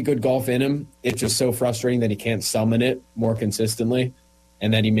crazy good golf in him. It's just so frustrating that he can't summon it more consistently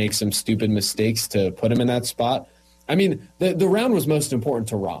and that he makes some stupid mistakes to put him in that spot. I mean, the round was most important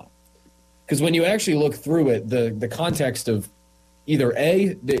to Rahm. Because when you actually look through it, the context of either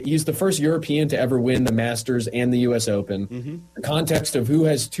he's the first European to ever win the Masters and the U.S. Open. Mm-hmm. The context of who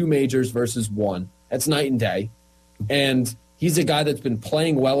has two majors versus one. That's night and day. And he's a guy that's been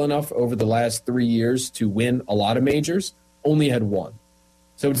playing well enough over the last 3 years to win a lot of majors, only had one.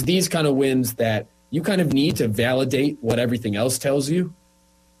 So it's these kind of wins that you kind of need to validate what everything else tells you.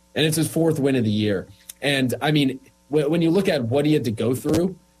 And it's his fourth win of the year. And, I mean, when you look at what he had to go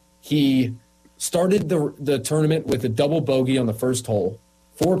through, he started the tournament with a double bogey on the first hole,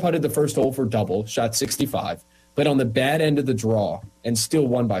 four-putted the first hole for double, shot 65, but on the bad end of the draw and still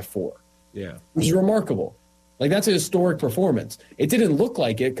won by 4. Yeah. Which is remarkable. Like, that's a historic performance. It didn't look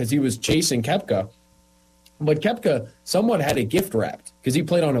like it because he was chasing Koepka, but Koepka somewhat had a gift wrapped because he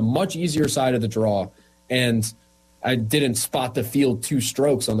played on a much easier side of the draw, and I didn't spot the field 2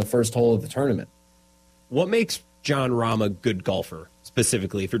 strokes on the first hole of the tournament. What makes Jon Rahm a good golfer,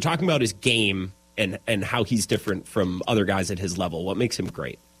 specifically? If you're talking about his game and how he's different from other guys at his level, what makes him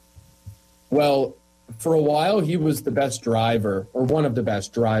great? Well, for a while, he was the best driver, or one of the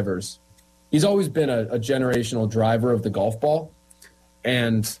best drivers. He's always been a generational driver of the golf ball.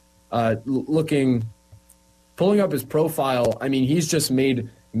 And pulling up his profile, I mean, he's just made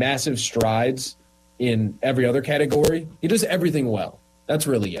massive strides in every other category. He does everything well. That's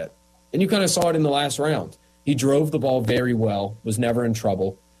really it. And you kind of saw it in the last round. He drove the ball very well, was never in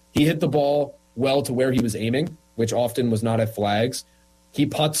trouble. He hit the ball well to where he was aiming, which often was not at flags. He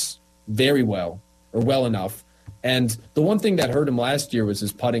putts very well, or well enough. And the one thing that hurt him last year was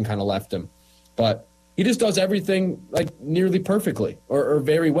his putting kind of left him. But he just does everything like nearly perfectly or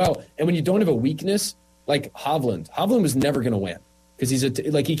very well. And when you don't have a weakness, like Hovland was never going to win because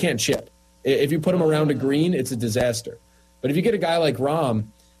he can't chip. If you put him around a green, it's a disaster. But if you get a guy like Rahm,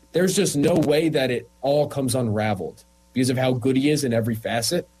 there's just no way that it all comes unraveled because of how good he is in every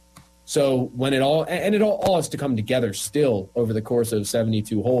facet. So when it all has to come together still over the course of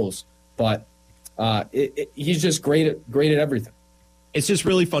 72 holes, but he's just great at everything. It's just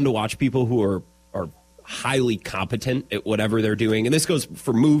really fun to watch people who are highly competent at whatever they're doing. And this goes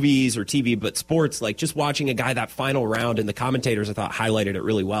for movies or TV, but sports, like just watching a guy that final round, and the commentators, I thought, highlighted it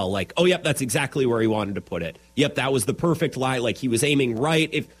really well. Like, oh, yep, that's exactly where he wanted to put it. Yep, that was the perfect lie. Like, he was aiming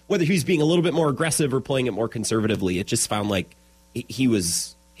right. Whether he was being a little bit more aggressive or playing it more conservatively, it just found like he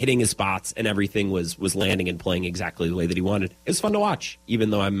was hitting his spots and everything was landing and playing exactly the way that he wanted. It was fun to watch, even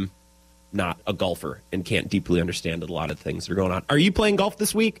though I'm not a golfer and can't deeply understand a lot of things that are going on. Are you playing golf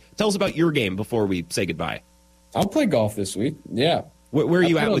this week? Tell us about your game before we say goodbye. I'll play golf this week. Yeah. Where are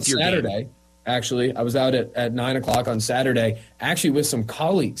you at with your Saturday, game? Actually, I was out at 9 o'clock on Saturday, actually with some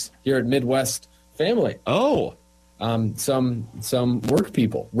colleagues here at Midwest Family. Oh. Some work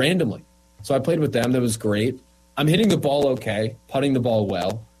people, randomly. So I played with them. That was great. I'm hitting the ball okay, putting the ball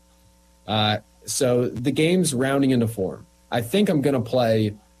well. So the game's rounding into form. I think I'm going to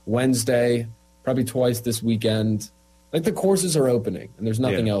play Wednesday, probably twice this weekend. Like, the courses are opening, and there's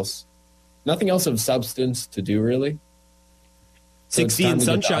nothing else of substance to do, really. So 60 and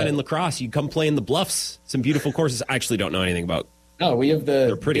sunshine in lacrosse. You come play in the Bluffs. Some beautiful courses. I actually don't know anything about. No, we have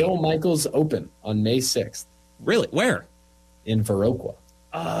the Bill Michaels Open on May 6th. Really? Where? In Viroqua.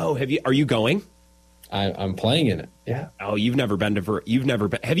 Oh, are you going? I'm playing in it. Yeah. Oh, you've never been.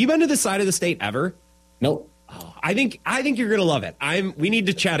 Have you been to this side of the state ever? Nope. Oh, I think you're gonna love it. We need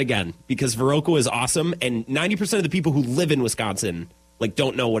to chat again because Viroqua is awesome, and 90% of the people who live in Wisconsin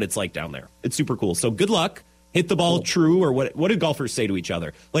don't know what it's like down there. It's super cool. So good luck. Hit the ball true, or what do golfers say to each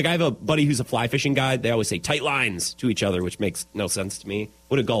other? I have a buddy who's a fly fishing guy. They always say tight lines to each other, which makes no sense to me.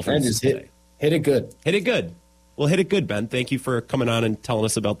 What do golfers say? Hit it good. Hit it good. Well, hit it good, Ben. Thank you for coming on and telling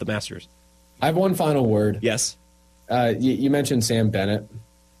us about the Masters. I have one final word. Yes. You mentioned Sam Bennett.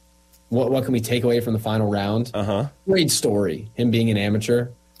 What can we take away from the final round? Great story, him being an amateur.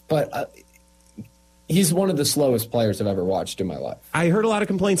 But he's one of the slowest players I've ever watched in my life. I heard a lot of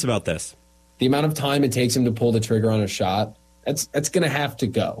complaints about this. The amount of time it takes him to pull the trigger on a shot, that's going to have to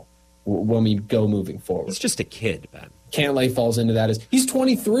go when we go moving forward. He's just a kid, Ben. Cantlay falls into that. He's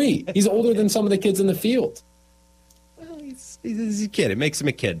 23. He's older than some of the kids in the field. Well, he's a kid. It makes him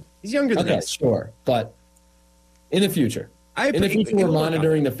a kid. He's younger than us. Sure. But in the future, we're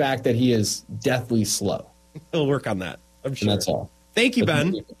monitoring the fact that he is deathly slow. He'll work on that. I'm sure. And that's all. Thank you,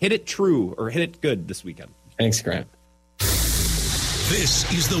 Ben. Hit it true or hit it good this weekend. Thanks, Grant.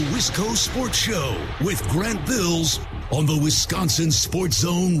 This is the Wisco Sports Show with Grant Bills on the Wisconsin Sports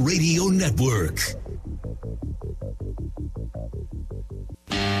Zone Radio Network.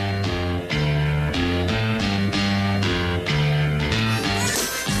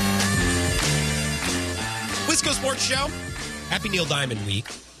 Wisco Sports Show. Happy Neil Diamond Week.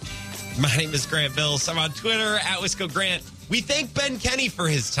 My name is Grant Bills. I'm on Twitter at Wisco Grant. We thank Ben Kenney for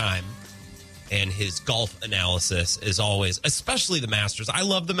his time and his golf analysis, as always, especially the Masters. I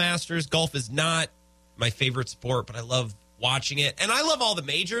love the Masters. Golf is not my favorite sport, but I love watching it. And I love all the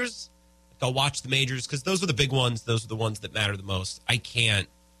majors. I'll watch the majors because those are the big ones. Those are the ones that matter the most. I can't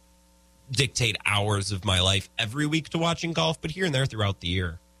dictate hours of my life every week to watching golf, but here and there throughout the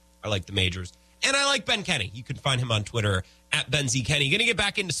year, I like the majors. And I like Ben Kenney. You can find him on Twitter at Ben Z. Kenney. Going to get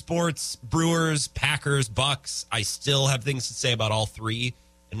back into sports, Brewers, Packers, Bucks. I still have things to say about all three,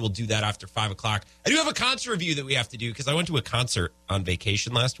 and we'll do that after 5 o'clock. I do have a concert review that we have to do because I went to a concert on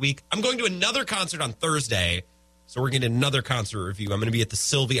vacation last week. I'm going to another concert on Thursday, so we're getting another concert review. I'm going to be at the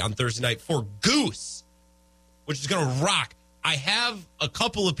Sylvie on Thursday night for Goose, which is going to rock. I have a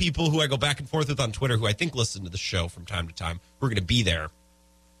couple of people who I go back and forth with on Twitter who I think listen to the show from time to time. We're going to be there.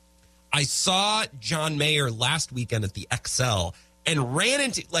 I saw John Mayer last weekend at the XL and ran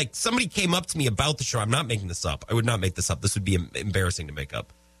into, somebody came up to me about the show. I'm not making this up. I would not make this up. This would be embarrassing to make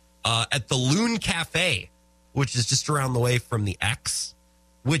up. At the Loon Cafe, which is just around the way from the X,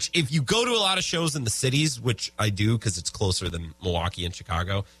 which if you go to a lot of shows in the cities, which I do because it's closer than Milwaukee and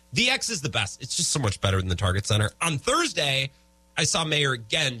Chicago, the X is the best. It's just so much better than the Target Center. On Thursday, I saw Mayer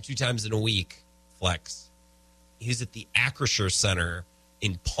again 2 times in a week, flex. He's at the Acrisure Center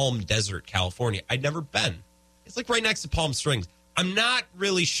in Palm Desert, California. I'd never been. It's right next to Palm Springs. I'm not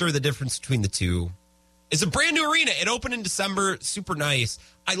really sure the difference between the two. It's a brand new arena. It opened in December. Super nice.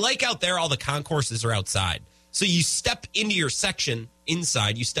 I like out there all the concourses are outside. So you step into your section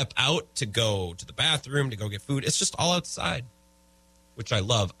inside. You step out to go to the bathroom, to go get food. It's just all outside, which I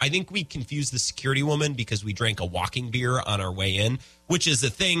love. I think we confused the security woman because we drank a walking beer on our way in, which is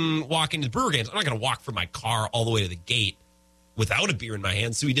a thing walking to the Brewer games. I'm not going to walk from my car all the way to the gate without a beer in my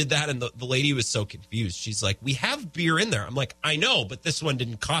hand. So we did that, and the lady was so confused. She's like, we have beer in there. I'm like, I know, but this one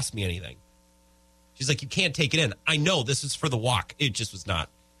didn't cost me anything. She's like, you can't take it in. I know, this is for the walk. It just was not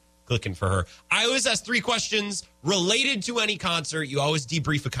clicking for her. I always ask 3 questions related to any concert. You always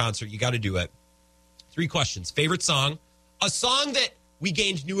debrief a concert. You got to do it. 3 questions. Favorite song, a song that we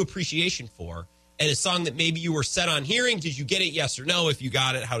gained new appreciation for, and a song that maybe you were set on hearing. Did you get it? Yes or no? If you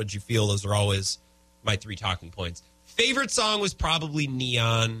got it, how did you feel? Those are always my 3 talking points. Favorite song was probably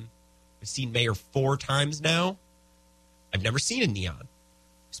Neon. I've seen Mayer 4 times now. I've never seen a Neon.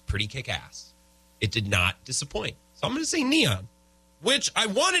 It's pretty kick-ass. It did not disappoint. So I'm going to say Neon, which I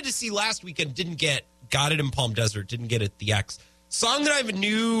wanted to see last weekend, didn't get. Got it in Palm Desert, didn't get it at the X. Song that I have a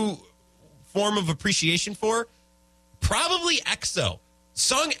new form of appreciation for, probably EXO.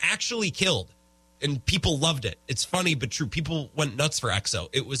 Song actually killed, and people loved it. It's funny but true. People went nuts for EXO.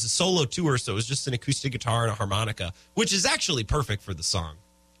 It was a solo tour, so it was just an acoustic guitar and a harmonica, which is actually perfect for the song,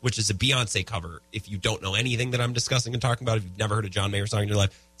 which is a Beyonce cover. If you don't know anything that I'm discussing and talking about, if you've never heard a John Mayer song in your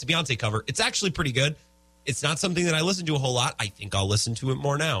life, it's a Beyonce cover. It's actually pretty good. It's not something that I listen to a whole lot. I think I'll listen to it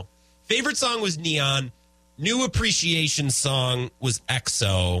more now. Favorite song was Neon. New appreciation song was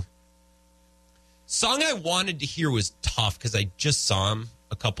EXO. Song I wanted to hear was tough because I just saw him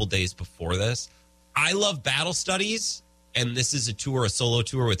a couple days before this. I love Battle Studies, and this is a solo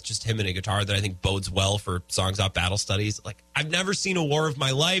tour with just him and a guitar that I think bodes well for songs off Battle Studies. Like, I've never seen A War of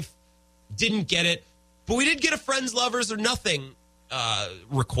My Life, didn't get it, but we did get a Friends, Lovers, or Nothing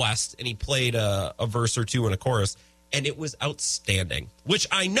request, and he played a verse or two and a chorus, and it was outstanding, which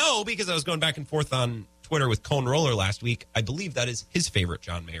I know because I was going back and forth on Twitter with Cone Roller last week. I believe that is his favorite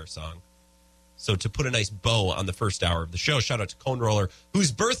John Mayer song. So to put a nice bow on the first hour of the show, shout out to Cone Roller,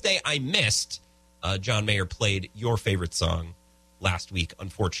 whose birthday I missed. John Mayer played your favorite song last week.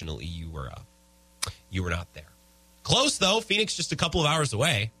 Unfortunately, you were not there. Close though. Phoenix just a couple of hours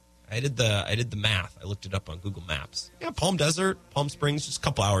away. I did the math. I looked it up on Google Maps. Yeah, Palm Desert, Palm Springs, just a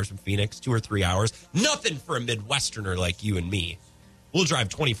couple hours from Phoenix, 2 or 3 hours. Nothing for a Midwesterner like you and me. We'll drive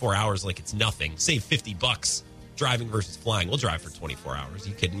 24 hours like it's nothing. Save $50 driving versus flying. We'll drive for 24 hours. Are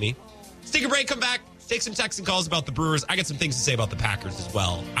you kidding me? Let's take a break, come back, take some texts and calls about the Brewers. I got some things to say about the Packers as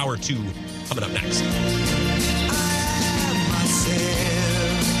well. Hour 2 coming up next.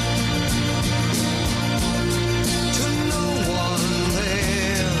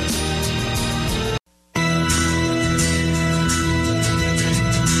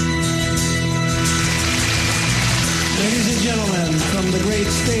 Ladies and gentlemen, from the great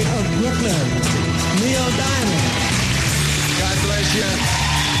state of Brooklyn, Neil Diamond. God bless you.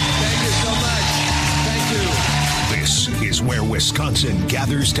 Thank you so much. Thank you. This is where Wisconsin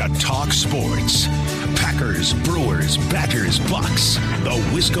gathers to talk sports. Packers, Brewers, Badgers, Bucks. The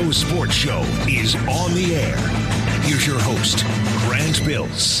Wisco Sports Show is on the air. Here's your host, Grant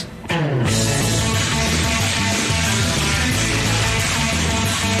Bills.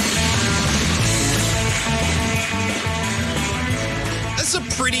 That's a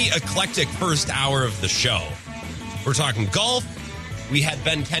pretty eclectic first hour of the show. We're talking golf. We had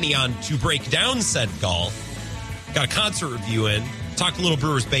Ben Kenney on to break down said golf. Got a concert review in. Talked a little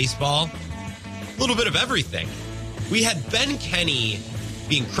Brewers baseball. A little bit of everything. We had Ben Kenney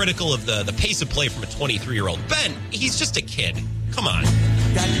being critical of the pace of play from a 23-year-old. Ben, he's just a kid. Come on.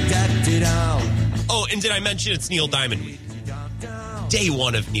 Oh, and did I mention it's Neil Diamond Week? Day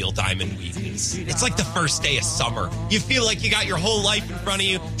one of Neil Diamond Week. It's like the first day of summer. You feel like you got your whole life in front of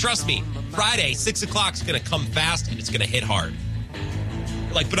you. Trust me, Friday, 6 o'clock is going to come fast and it's going to hit hard.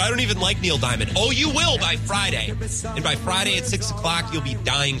 Like, but I don't even like Neil Diamond. Oh, you will by Friday. And by Friday at 6 o'clock, you'll be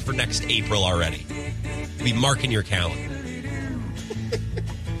dying for next April already. You'll be marking your calendar.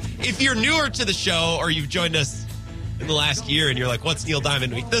 If you're newer to the show or you've joined us in the last year and you're like, what's Neil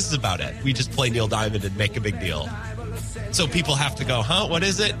Diamond Week? This is about it. We just play Neil Diamond and make a big deal. So people have to go, huh? What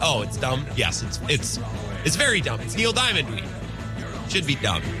is it? Oh, it's dumb. Yes, it's very dumb. It's Neil Diamond Week. Should be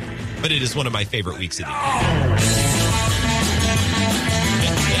dumb. But it is one of my favorite weeks of the year.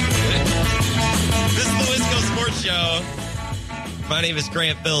 This is the Wisco Sports Show. My name is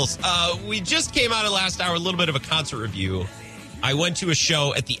Grant Bills. We just came out of last hour, a little bit of a concert review. I went to a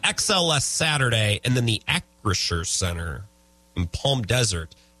show at the XLS Saturday and then the Acrisure Center in Palm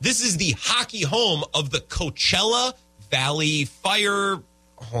Desert. This is the hockey home of the Coachella Valley Fire.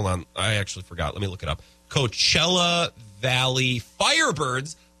 Hold on. I actually forgot. Let me look it up. Coachella Valley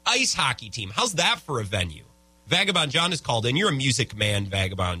Firebirds ice hockey team. How's that for a venue? Vagabond John is called in. You're a music man,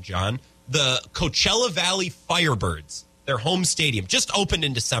 Vagabond John. The Coachella Valley Firebirds, their home stadium, just opened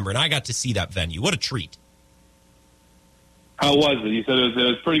in December, and I got to see that venue. What a treat. How was it? You said it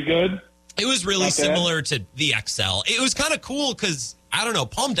was pretty good? It was really similar to the XL. It was kind of cool because, I don't know,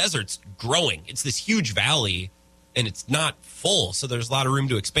 Palm Desert's growing. It's this huge valley, and it's not full, so there's a lot of room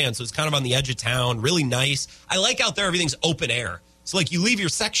to expand. So it's kind of on the edge of town, really nice. I like out there, everything's open air. So, like, you leave your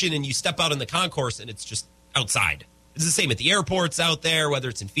section and you step out in the concourse, and it's just outside. It's the same at the airports out there, whether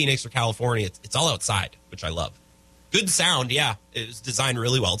it's in Phoenix or California. It's all outside, which I love. Good sound, yeah. It was designed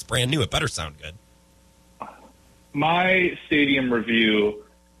really well. It's brand new. It better sound good. My stadium review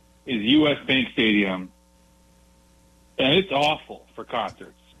is U.S. Bank Stadium, and it's awful for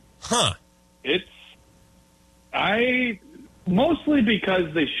concerts. Huh. Mostly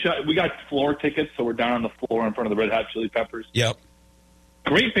because we got floor tickets, so we're down on the floor in front of the Red Hot Chili Peppers. Yep.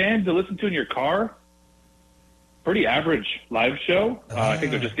 Great band to listen to in your car. Pretty average live show. I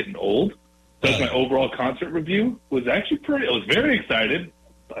think they're just getting old. That's my overall concert review. Was actually pretty. I was very excited.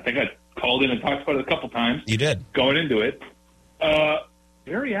 I think I called in and talked about it a couple times. You did. Going into it.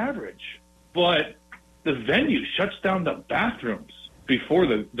 Very average. But the venue shuts down the bathrooms before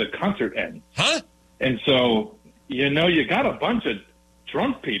the concert ends. Huh? And so, you got a bunch of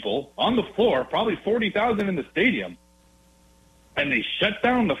drunk people on the floor, probably 40,000 in the stadium, and they shut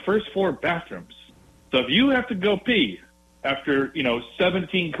down the first floor bathrooms. So if you have to go pee after,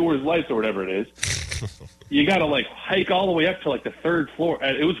 17 Coors Lights or whatever it is, you got to like hike all the way up to like the third floor.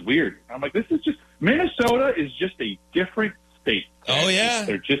 It was weird. I'm like, this is just Minnesota is just a different state. Oh yeah,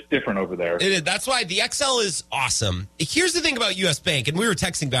 they're just different over there. That's why the XL is awesome. Here's the thing about US Bank, and we were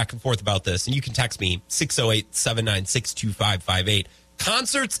texting back and forth about this, and you can text me 608-796-2558.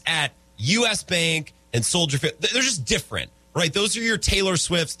 Concerts at US Bank and Soldier Field, they're just different, right? Those are your Taylor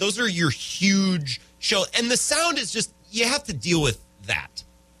Swifts. Those are your huge show. And the sound is just, you have to deal with that.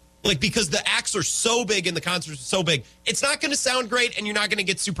 Like, because the acts are so big and the concerts are so big, it's not going to sound great and you're not going to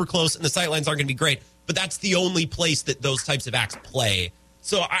get super close and the sightlines aren't going to be great. But that's the only place that those types of acts play.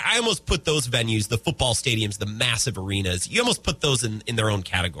 So I almost put those venues, the football stadiums, the massive arenas, you almost put those in their own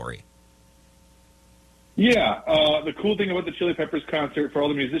category. Yeah, the cool thing about the Chili Peppers concert, for all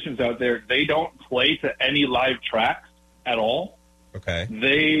the musicians out there, they don't play to any live tracks at all.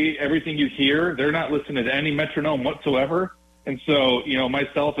 Okay. Everything you hear, they're not listening to any metronome whatsoever. And so,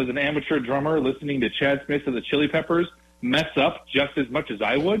 myself as an amateur drummer listening to Chad Smith of the Chili Peppers mess up just as much as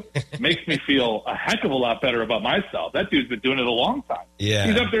I would makes me feel a heck of a lot better about myself. That dude's been doing it a long time. Yeah.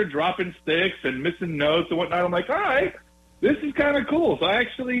 He's up there dropping sticks and missing notes and whatnot. I'm like, all right. This is kind of cool. So I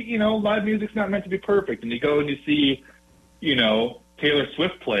actually, live music's not meant to be perfect. And you go and you see, Taylor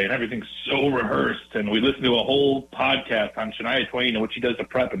Swift play and everything's so rehearsed. And we listen to a whole podcast on Shania Twain and what she does to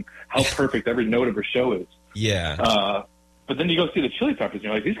prep and how perfect every note of her show is. Yeah. But then you go see the Chili Peppers and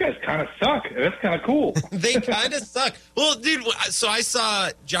you're like, these guys kind of suck. That's kind of cool. They kind of suck. Well, dude, so I saw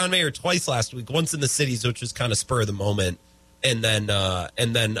John Mayer twice last week, once in the cities, which was kind of spur of the moment. And then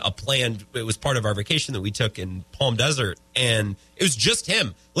a planned, it was part of our vacation that we took in Palm Desert. And it was just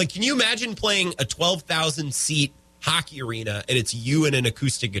him. Like, can you imagine playing a 12,000 seat hockey arena and it's you and an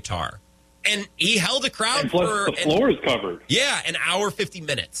acoustic guitar? And he held a crowd and plus the floor is covered. Yeah, an hour, 50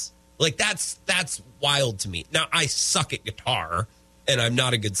 minutes. Like, that's wild to me. Now, I suck at guitar and I'm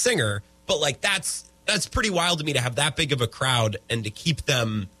not a good singer, but like that's pretty wild to me to have that big of a crowd and to keep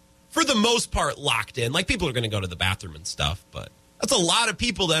them, for the most part, locked in. Like, people are going to go to the bathroom and stuff, but that's a lot of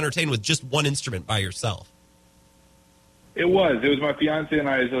people to entertain with just one instrument by yourself. It was my fiance and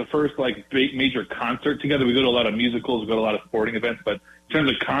I's first big major concert together. We go to a lot of musicals, we go to a lot of sporting events, but in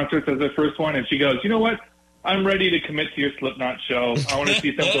terms of concerts, as the first one, and she goes, you know what? I'm ready to commit to your Slipknot show. I want to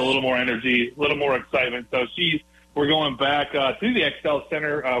see something with a little more energy, a little more excitement. So we're going back to the XL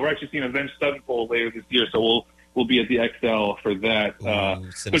Center. We're actually seeing Avenged Sevenfold later this year, so we'll be at the XL for that.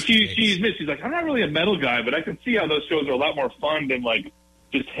 But she admits, she's like, I'm not really a metal guy, but I can see how those shows are a lot more fun than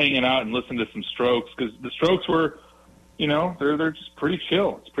just hanging out and listening to some Strokes, because the Strokes were, they're just pretty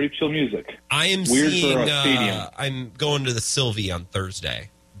chill. It's pretty chill music. I am weird seeing. For a stadium. I'm going to the Sylvie on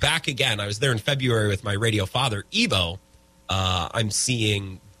Thursday. Back again. I was there in February with my radio father, Ebo. I'm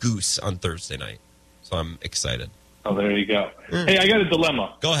seeing Goose on Thursday night, so I'm excited. Oh, there you go. Hey, I got a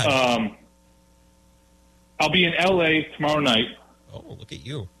dilemma. Go ahead. I'll be in L.A. tomorrow night. Oh, look at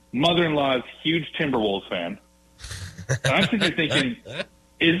you. Mother-in-law's huge Timberwolves fan. And I'm sitting there thinking,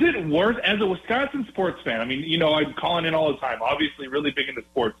 is it worth, as a Wisconsin sports fan, I mean, I'm calling in all the time, obviously really big into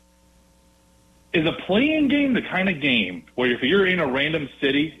sports. Is a play-in game the kind of game where if you're in a random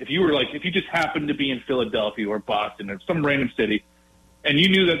city, if you just happened to be in Philadelphia or Boston or some random city, and you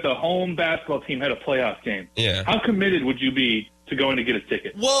knew that the home basketball team had a playoff game, how committed would you be to going to get a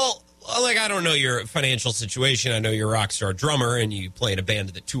ticket? Well, I don't know your financial situation. I know you're a rock star drummer and you play in a band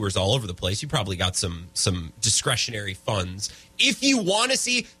that tours all over the place. You probably got some discretionary funds. If you want to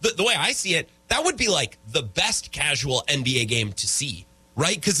see, the way I see it, that would be like the best casual NBA game to see.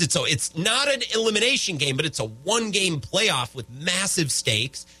 Right? Because it's not an elimination game, but it's a one-game playoff with massive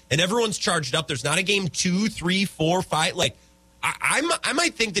stakes, and everyone's charged up. There's not a game 2, 3, 4, 5. Like, I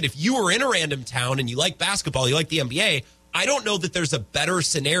might think that if you were in a random town and you like basketball, you like the NBA, I don't know that there's a better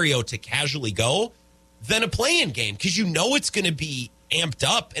scenario to casually go than a play-in game, because it's going to be amped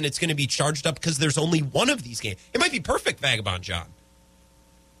up and it's going to be charged up because there's only one of these games. It might be perfect, Vagabond John.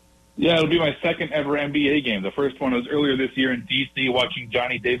 Yeah, it'll be my second ever NBA game. The first one was earlier this year in D.C. watching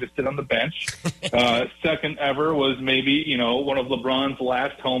Johnny Davis sit on the bench. Second ever was maybe, one of LeBron's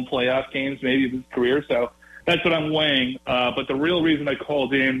last home playoff games maybe of his career. So that's what I'm weighing. But the real reason I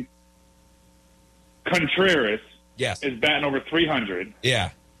called in, Contreras is batting over 300.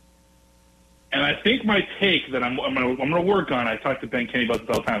 Yeah. And I think my take that I'm going to work on, I talk to Ben Kenney about this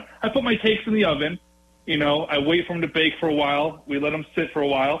all the time. I put my takes in the oven. I wait for him to bake for a while. We let him sit for a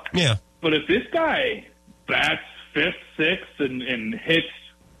while. Yeah. But if this guy bats fifth, sixth, and hits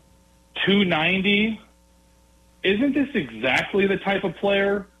 290, isn't this exactly the type of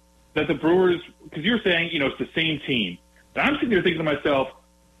player that the Brewers – because you're saying, it's the same team. And I'm sitting there thinking to myself,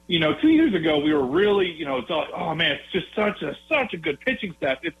 2 years ago we were really, it's all, oh man, it's just such a good pitching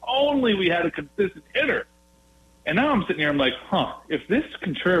staff. If only we had a consistent hitter. And now I'm sitting here, I'm like, if this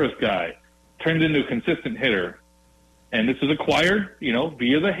Contreras guy turns into a consistent hitter, and this is acquired,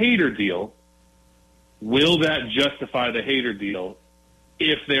 via the Hader deal, will that justify the Hader deal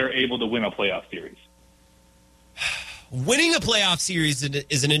if they're able to win a playoff series? Winning a playoff series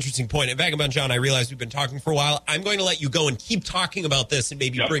is an interesting point. And Vagabond John, I realize we've been talking for a while. I'm going to let you go and keep talking about this and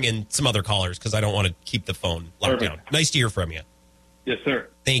maybe bring in some other callers because I don't want to keep the phone locked down. Nice to hear from you. Yes, sir.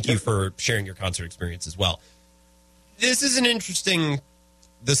 Thank you for sharing your concert experience as well. This is a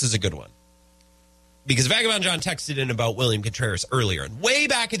good one. Because Vagabond John texted in about William Contreras earlier. And way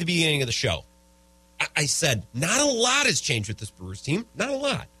back at the beginning of the show, I said, not a lot has changed with this Brewers team. Not a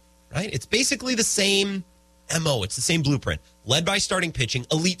lot, right? It's basically the same MO. It's the same blueprint. Led by starting pitching,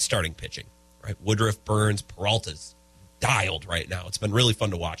 elite starting pitching, right? Woodruff, Burns, Peralta's dialed right now. It's been really fun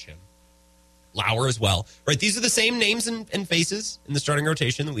to watch him. Lauer as well, right? These are the same names and faces in the starting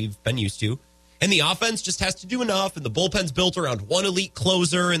rotation that we've been used to. And the offense just has to do enough, and the bullpen's built around one elite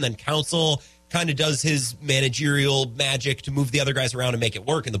closer, and then Counsell kind of does his managerial magic to move the other guys around and make it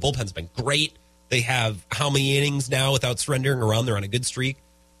work, and the bullpen's been great. They have how many innings now without surrendering a run? They're on a good streak.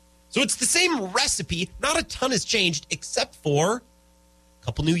 So it's the same recipe. Not a ton has changed except for a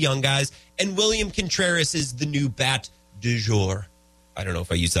couple new young guys, and William Contreras is the new bat du jour. I don't know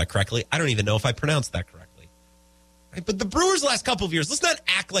if I used that correctly. I don't even know if I pronounced that correctly. Right? But the Brewers last couple of years, let's not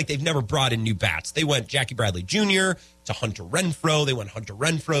act like they've never brought in new bats. They went Jackie Bradley Jr. to Hunter Renfroe. They went Hunter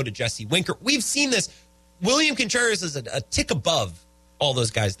Renfroe to Jesse Winker. We've seen this. William Contreras is a tick above all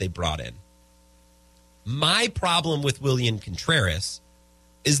those guys they brought in. My problem with William Contreras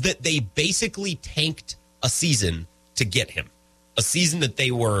is that they basically tanked a season to get him. A season that they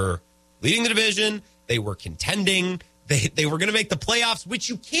were leading the division, they were contending, they were going to make the playoffs, which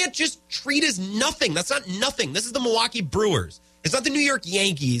you can't just treat as nothing. That's not nothing. This is the Milwaukee Brewers. It's not the New York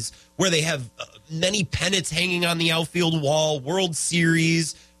Yankees where they have many pennants hanging on the outfield wall, World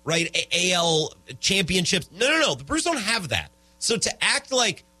Series, right? AL championships. No. The Brewers don't have that. So to act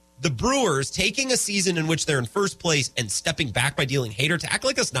like the Brewers taking a season in which they're in first place and stepping back by dealing Hader, to act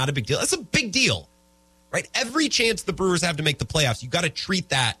like that's not a big deal. That's a big deal, right? Every chance the Brewers have to make the playoffs, you got to treat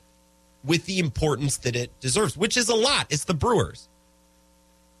that with the importance that it deserves, which is a lot. It's the Brewers.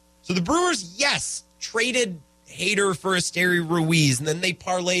 So the Brewers, yes, traded Hader for Esteury Ruiz, and then they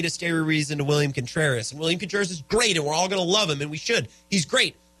parlayed Esteury Ruiz into William Contreras. And William Contreras is great, and we're all going to love him, and we should. He's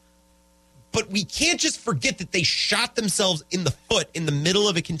great. But we can't just forget that they shot themselves in the foot in the middle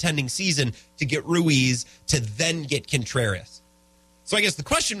of a contending season to get Ruiz, to then get Contreras. So I guess the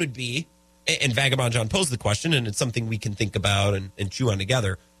question would be, and Vagabond John posed the question, and it's something we can think about and chew on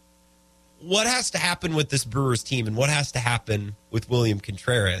together, what has to happen with this Brewers team and what has to happen with William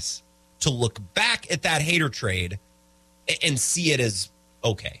Contreras to look back at that Hader trade and see it as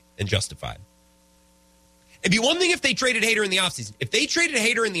okay and justified? It'd be one thing if they traded Hader in the offseason. If they traded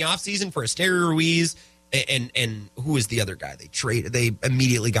Hader in the offseason for Esteury Ruiz and who is the other guy they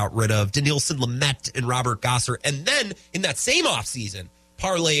immediately got rid of? Denilson Lamet and Robert Gosser. And then in that same offseason,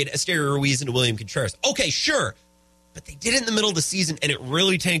 parlayed Esteury Ruiz into William Contreras. Okay, sure. But they did it in the middle of the season, and it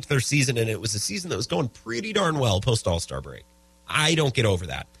really tanked their season, and it was a season that was going pretty darn well post-All-Star break. I don't get over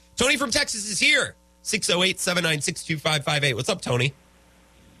that. Tony from Texas is here. 608-796-2558. What's up, Tony?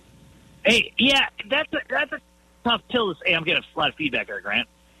 Hey, yeah, that's a tough pill to say. I'm getting a lot of feedback there, Grant.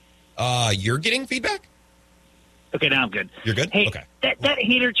 You're getting feedback? Okay, now I'm good. You're good? Hey, okay. That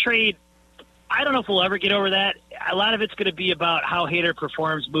Hader trade, I don't know if we'll ever get over that. A lot of it's going to be about how Hader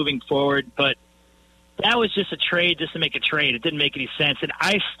performs moving forward, but that was just a trade just to make a trade. It didn't make any sense, and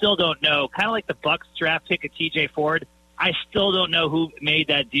I still don't know. Kind of like the Bucs draft pick of T.J. Ford, I still don't know who made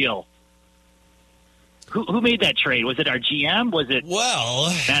that deal. Who made that trade? Was it our GM? Was it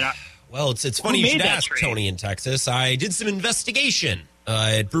Well, it's funny you should ask, Tony in Texas. I did some investigation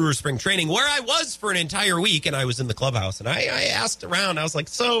at Brewer Spring Training where I was for an entire week, and I was in the clubhouse, and I asked around. I was like,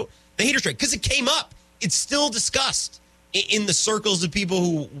 so the Hader trade, because it came up. It's still discussed in the circles of people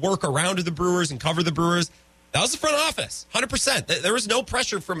who work around the Brewers and cover the Brewers. That was the front office, 100%. There was no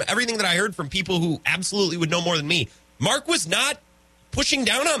pressure from everything that I heard from people who absolutely would know more than me. Mark was not pushing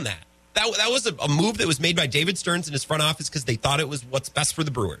down on that. That was a move that was made by David Stearns in his front office because they thought it was what's best for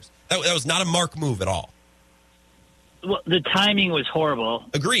the Brewers. That was not a Mark move at all. Well, the timing was horrible.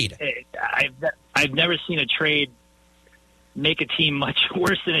 Agreed. I've never seen a trade make a team much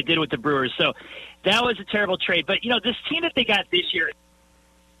worse than it did with the Brewers. So that was a terrible trade. But, this team that they got this year,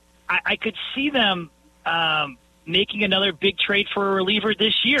 I could see them making another big trade for a reliever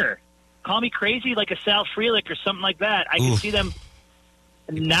this year. Call me crazy, like a Sal Frelick or something like that. I could see them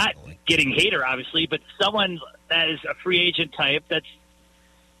not getting Hader, obviously, but someone that is a free agent type that's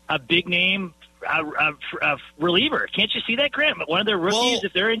a big name reliever. Can't you see that, Grant? One of their rookies,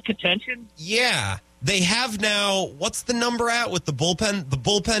 if they're in contention? Yeah. They have now, what's the number at with the bullpen? The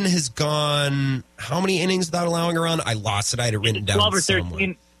bullpen has gone how many innings without allowing a run? I lost it. I had it written down 12 or 13.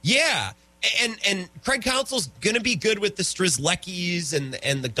 somewhere. Yeah. And Craig Counsell's going to be good with the Strzelecki's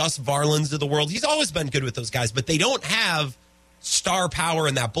and the Gus Varlands of the world. He's always been good with those guys, but they don't have star power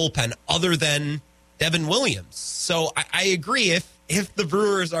in that bullpen other than Devin Williams. So I agree. If the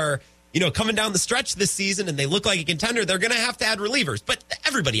Brewers are, coming down the stretch this season and they look like a contender, they're going to have to add relievers. But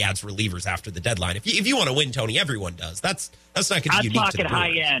everybody adds relievers after the deadline. If you want to win, Tony, everyone does. That's not going to be unique to the Brewers.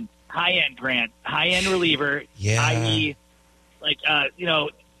 I'm talking high end, Grant, high end reliever. Yeah. I.e., like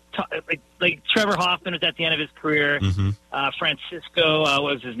Trevor Hoffman was at the end of his career. Francisco, what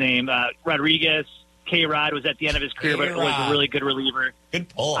was his name? Rodriguez, K-Rod was at the end of his career, but was a really good reliever. Good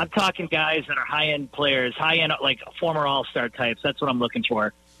pull. I'm talking guys that are high-end players, high-end, like former all-star types. That's what I'm looking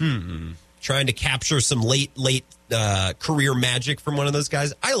for. Trying to capture some late career magic from one of those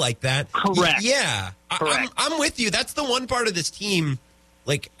guys. I like that. Correct. Yeah. Correct. I'm with you. That's the one part of this team.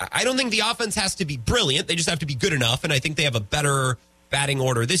 Like, I don't think the offense has to be brilliant. They just have to be good enough, and I think they have a better batting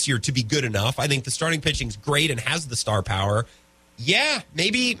order this year to be good enough. I think the starting pitching's great and has the star power. Yeah,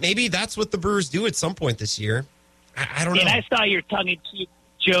 maybe that's what the Brewers do at some point this year. I don't know. And I saw your tongue-in-cheek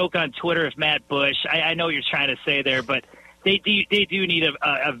joke on Twitter of Matt Bush. I know what you're trying to say there, but they do need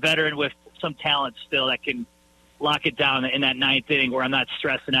a veteran with some talent still that can lock it down in that ninth inning where I'm not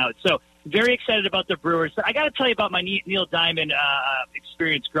stressing out. So very excited about the Brewers. I got to tell you about my Neil Diamond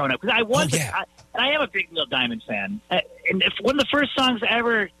experience growing up, because I am a big Neil Diamond fan. And one of the first songs I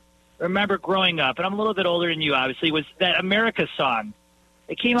ever remember growing up, and I'm a little bit older than you, obviously, was that America song.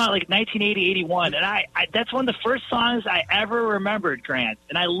 It came out like 1980, 81, and I that's one of the first songs I ever remembered, Grant.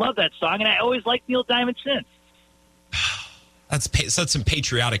 And I love that song, and I always liked Neil Diamond since. That's some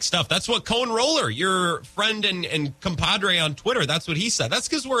patriotic stuff. That's what Cohen Roller, your friend and compadre on Twitter, that's what he said. That's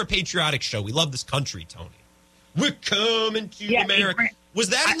because we're a patriotic show. We love this country, Tony. We're coming to America. Was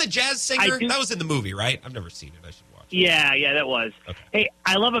that in the Jazz Singer? That was in the movie, right? I've never seen it. I should watch it. Yeah, that was. Okay. Hey,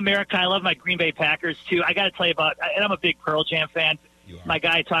 I love America. I love my Green Bay Packers, too. I got to tell you about, and I'm a big Pearl Jam fan. My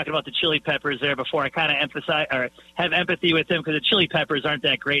guy talking about the Chili Peppers there before, I kind of emphasize or have empathy with him because the Chili Peppers aren't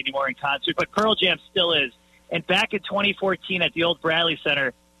that great anymore in concert, but Pearl Jam still is. And back in 2014 at the old Bradley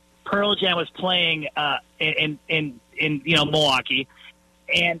Center, Pearl Jam was playing in Milwaukee,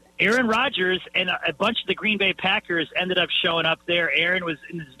 and Aaron Rodgers and a bunch of the Green Bay Packers ended up showing up there. Aaron was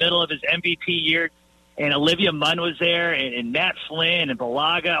in the middle of his MVP year, and Olivia Munn was there, and Matt Flynn and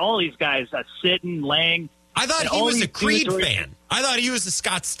Balaga, all these guys, Sitton, Lang. I thought he was a Creed fan. I thought he was a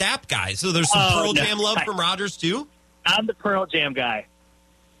Scott Stapp guy. So there's some Pearl Jam love from Rodgers too? I'm the Pearl Jam guy.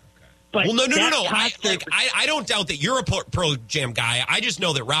 But well, no. I don't doubt that you're a Pearl Jam guy. I just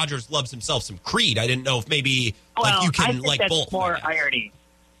know that Rodgers loves himself some Creed. I didn't know if maybe you can like that's both. More irony.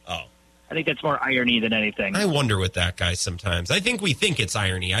 Oh, I think that's more irony than anything. I wonder with that guy sometimes. I think we think it's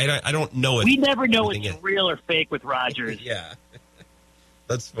irony. I don't know if we never know it's real or fake with Rodgers. Yeah,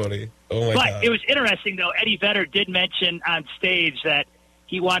 that's funny. Oh my God! But it was interesting though. Eddie Vedder did mention on stage that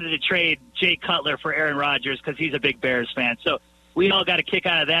he wanted to trade Jay Cutler for Aaron Rodgers because he's a big Bears fan. So we all got a kick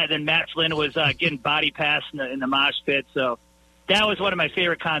out of that. Then Matt Flynn was getting body passed in the mosh pit. So that was one of my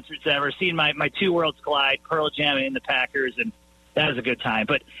favorite concerts ever. Seeing my two worlds collide, Pearl Jam and the Packers, and that was a good time.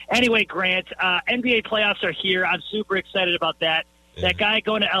 But anyway, Grant, NBA playoffs are here. I'm super excited about that. Yeah. That guy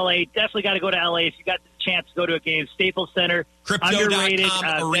going to L.A., definitely got to go to L.A. if you got the chance to go to a game. Staples Center,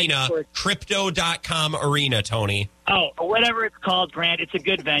 Crypto.com Arena. Crypto.com Arena, Tony. Oh, whatever it's called, Grant. It's a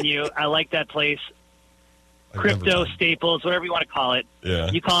good venue. I like that place. Crypto, Staples, whatever you want to call it.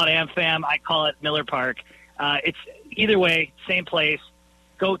 Yeah. You call it AmFam, I call it Miller Park. It's either way, same place.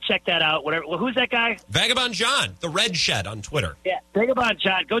 Go check that out. Whatever. Well, who's that guy? Vagabond John, the Red Shed on Twitter. Yeah, Vagabond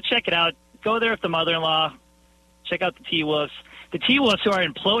John. Go check it out. Go there with the mother-in-law. Check out the T-Wolves. The T-Wolves who are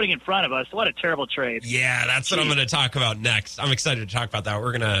imploding in front of us. What a terrible trade. Yeah, that's what I'm going to talk about next. I'm excited to talk about that.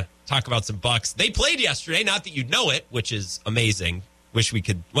 We're going to talk about some Bucks. They played yesterday, not that you know it, which is amazing. Wish we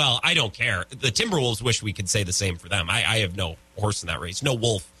could, well, I don't care. The Timberwolves wish we could say the same for them. I have no horse in that race, no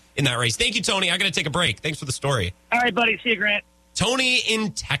wolf in that race. Thank you, Tony. I got to take a break. Thanks for the story. All right, buddy. See you, Grant. Tony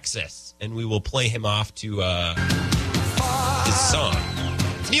in Texas, and we will play him off to his song.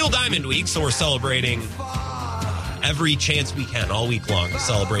 It's Neil Diamond Week, so we're celebrating every chance we can all week long to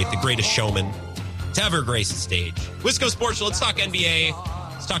celebrate the greatest showman to ever grace the stage. Wisco Sports Show, let's talk NBA.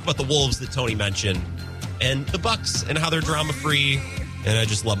 Let's talk about the Wolves that Tony mentioned and the Bucks and how they're drama-free, and I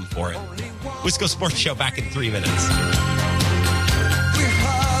just love them for it. Wisco Sports Show back in 3 minutes.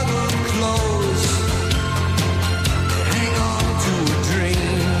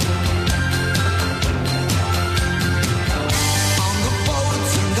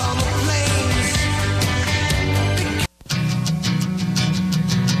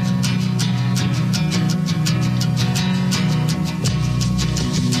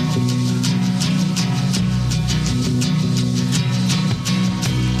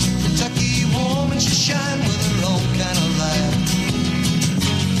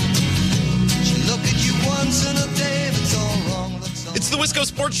 Wisco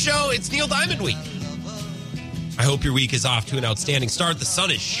Sports Show. It's Neil Diamond Week. I hope your week is off to an outstanding start. The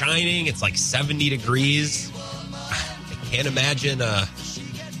sun is shining. It's like 70 degrees. I can't imagine a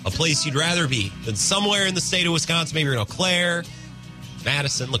place you'd rather be than somewhere in the state of Wisconsin. Maybe you're in Eau Claire,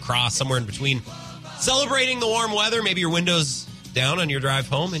 Madison, La Crosse, somewhere in between. Celebrating the warm weather. Maybe your window's down on your drive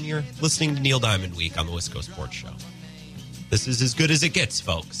home and you're listening to Neil Diamond Week on the Wisco Sports Show. This is as good as it gets,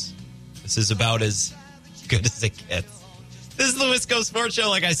 folks. This is about as good as it gets. This is the Wisco Sports Show.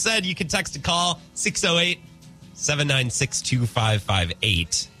 Like I said, you can text and call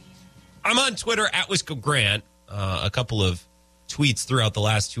 608-796-2558. I'm on Twitter at Wisco Grant. A couple of tweets throughout the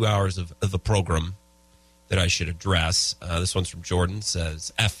last 2 hours of the program that I should address. This one's from Jordan,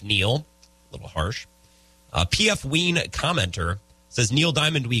 says, F. Neil. A little harsh. PF Ween commenter says, Neil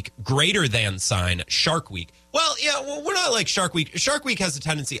Diamond Week, greater than sign, Shark Week. Well, yeah, we're not like Shark Week. Shark Week has a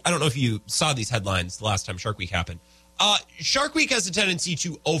tendency, I don't know if you saw these headlines the last time Shark Week happened. Shark Week has a tendency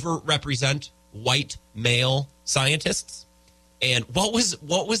to overrepresent white male scientists. And what was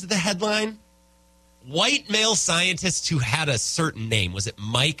the headline? White male scientists who had a certain name. Was it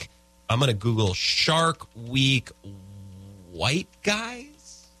Mike? I'm going to Google Shark Week white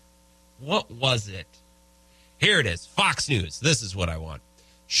guys. What was it? Here it is. Fox News. This is what I want.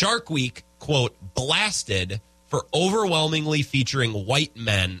 Shark Week, quote, blasted for overwhelmingly featuring white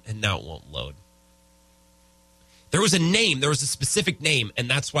men. And now it won't load. There was a name. There was a specific name. And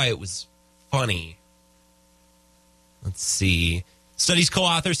that's why it was funny. Let's see. Study's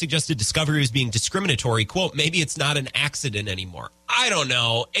co-author suggested discovery was being discriminatory. Quote, maybe it's not an accident anymore. I don't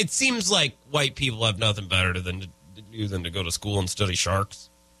know. It seems like white people have nothing better than to do than to go to school and study sharks.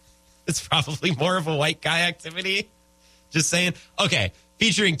 It's probably more of a white guy activity. Just saying. Okay.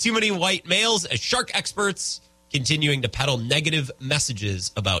 Featuring too many white males as shark experts, continuing to peddle negative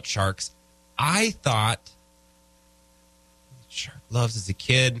messages about sharks. I thought shark loves as a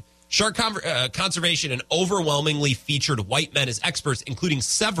kid. Shark conservation and overwhelmingly featured white men as experts, including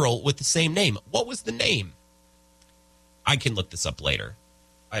several with the same name. What was the name? I can look this up later.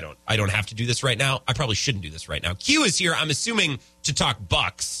 I don't have to do this right now. I probably shouldn't do this right now. Q is here, I'm assuming, to talk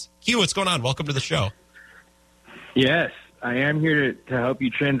Bucks. Q, what's going on? Welcome to the show. Yes, I am here to help you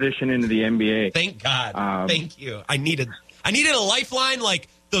transition into the NBA. Thank God. Thank you. I needed a lifeline like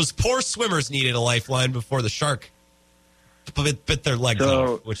those poor swimmers needed a lifeline before the shark bit their legs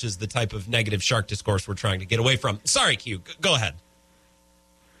off, which is the type of negative shark discourse we're trying to get away from. Sorry, Q. Go ahead.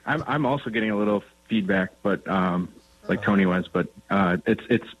 I'm also getting a little feedback, but like Tony was, but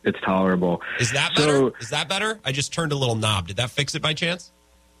it's tolerable. Is that better? Is that better? I just turned a little knob. Did that fix it by chance?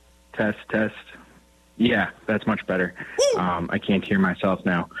 Test. Yeah, that's much better. I can't hear myself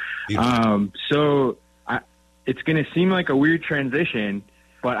now. It's going to seem like a weird transition,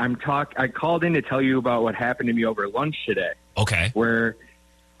 but I called in to tell you about what happened to me over lunch today. Okay. Where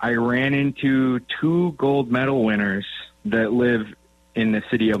I ran into 2 gold medal winners that live in the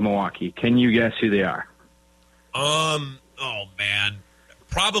city of Milwaukee. Can you guess who they are? Oh man.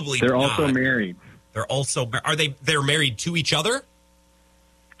 Probably They're not. also married. They're married to each other?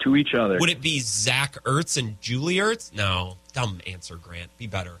 To each other. Would it be Zach Ertz and Julie Ertz? No. Dumb answer, Grant. Be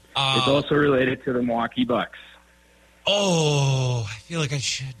better. It's also related to the Milwaukee Bucks. Oh, I feel like I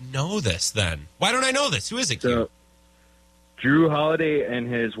should know this then. Why don't I know this? Who is it, Q? Drew Holiday and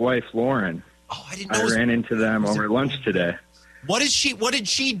his wife, Lauren. Oh, I didn't know. I ran into them over lunch today. What did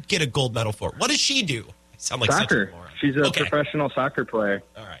she get a gold medal for? What does she do? I sound like soccer. Such a moron. She's a professional soccer player.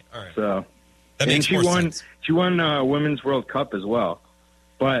 All right. So that makes more sense. She won Women's World Cup as well.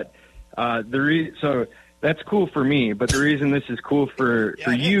 But so that's cool for me. But the reason this is cool for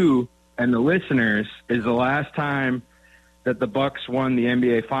you and the listeners is the last time that the Bucks won the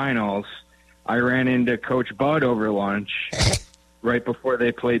NBA Finals, I ran into Coach Bud over lunch right before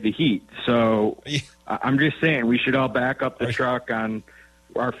they played the Heat. So I'm just saying we should all back up the truck on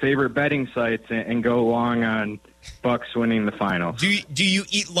our favorite betting sites and go along on Bucks winning the finals. Do you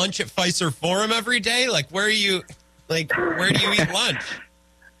eat lunch at Fiserv Forum every day? Where do you eat lunch?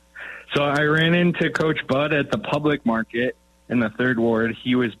 So I ran into Coach Bud at the public market in the 3rd Ward.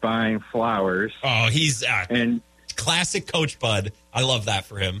 He was buying flowers. Oh, he's and classic Coach Bud. I love that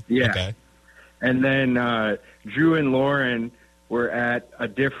for him. Yeah. Okay. And then Drew and Lauren were at a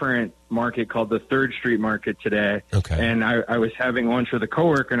different market called the 3rd Street Market today. Okay. And I was having lunch with a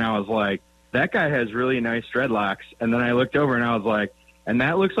coworker, and I was like, that guy has really nice dreadlocks. And then I looked over, and I was like, and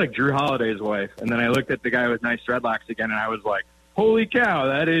that looks like Drew Holiday's wife. And then I looked at the guy with nice dreadlocks again, and I was like, holy cow,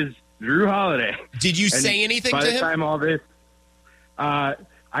 that is Drew Holiday. Did you say anything to him? By the time all this, I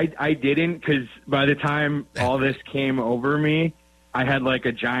didn't, because by the time all this came over me, I had like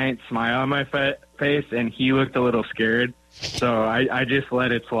a giant smile on my face, and he looked a little scared. So I just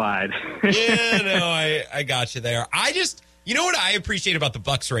let it slide. Yeah, no, I got you there. You know what I appreciate about the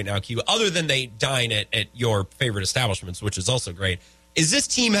Bucks right now, Q, other than they dine at your favorite establishments, which is also great, is this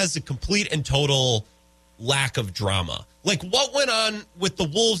team has a complete and total lack of drama. Like, what went on with the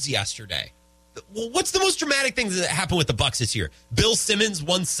Wolves yesterday? What's the most dramatic thing that happened with the Bucks this year? Bill Simmons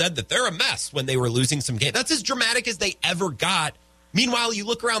once said that they're a mess when they were losing some games. That's as dramatic as they ever got. Meanwhile, you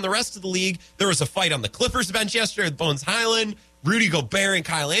look around the rest of the league. There was a fight on the Clippers bench yesterday with Bones Highland. Rudy Gobert and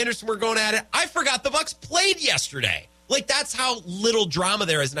Kyle Anderson were going at it. I forgot the Bucks played yesterday. Like, that's how little drama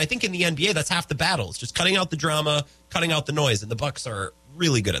there is. And I think in the NBA, that's half the battle. It's just cutting out the drama, cutting out the noise. And the Bucks are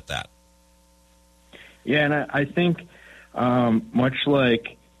really good at that. Yeah, and I think much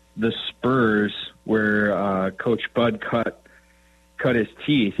like the Spurs, where Coach Bud cut his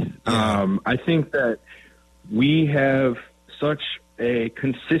teeth, I think that we have such a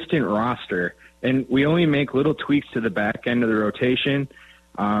consistent roster, and we only make little tweaks to the back end of the rotation.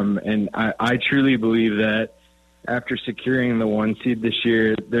 And I truly believe that after securing the 1 seed this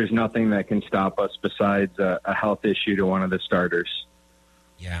year, there's nothing that can stop us besides a health issue to one of the starters.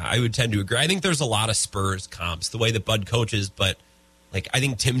 Yeah, I would tend to agree. I think there's a lot of Spurs comps, the way that Bud coaches, but like I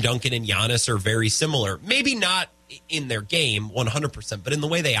think Tim Duncan and Giannis are very similar. Maybe not in their game 100%, but in the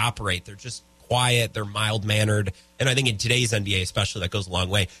way they operate. They're just quiet, they're mild-mannered, and I think in today's NBA especially, that goes a long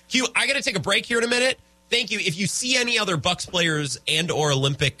way. Hugh, I got to take a break here in a minute. Thank you. If you see any other Bucks players and or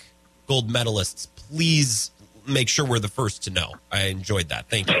Olympic gold medalists, please make sure we're the first to know. I enjoyed that.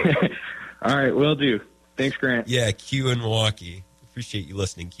 Thank you. All right, will do. Thanks, Grant. Yeah, Q in Milwaukee. Appreciate you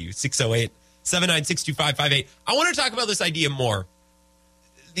listening, Q. 608-796-2558. I want to talk about this idea more.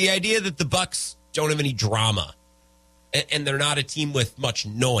 The idea that the Bucks don't have any drama and they're not a team with much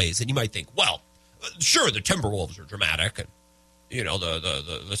noise. And you might think, well, sure, the Timberwolves are dramatic. And, you know, the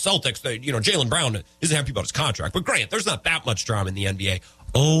Celtics, Jaylen Brown isn't happy about his contract. But Grant, there's not that much drama in the NBA.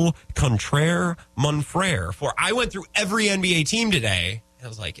 Au contraire, mon frère. For I went through every NBA team today. I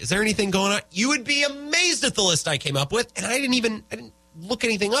was like, is there anything going on? You would be amazed at the list I came up with. And I didn't look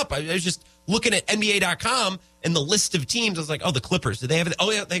anything up. I was just looking at NBA.com and the list of teams. I was like, oh, the Clippers. Do they have it? Oh,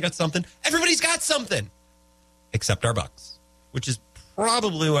 yeah, they got something. Everybody's got something. Except our Bucks, which is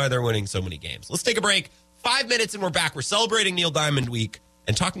probably why they're winning so many games. Let's take a break. 5 minutes and we're back. We're celebrating Neil Diamond Week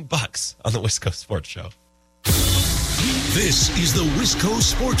and talking Bucks on the Wisco Sports Show. This is the Wisco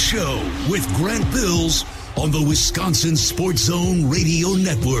Sports Show with Grant Bills on the Wisconsin Sports Zone Radio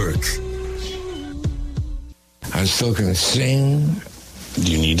Network. I'm still going to sing. Do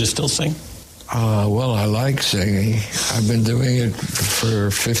you need to still sing? Well, I like singing. I've been doing it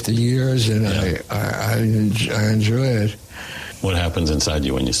for 50 years, and I enjoy it. What happens inside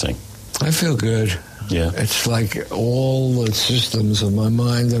you when you sing? I feel good. Yeah. It's like all the systems of my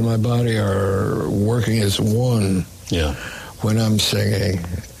mind and my body are working as one. Yeah. When I'm singing,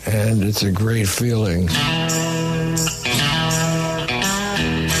 and it's a great feeling.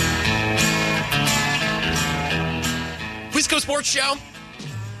 Wisco Sports Show.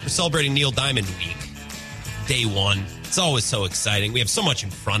 We're celebrating Neil Diamond Week, day one. It's always so exciting. We have so much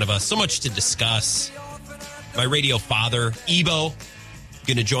in front of us, so much to discuss. My radio father, Ebo,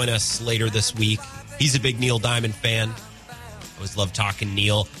 going to join us later this week. He's a big Neil Diamond fan. Always love talking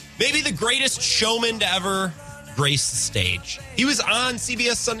Neil. Maybe the greatest showman to ever grace the stage. He was on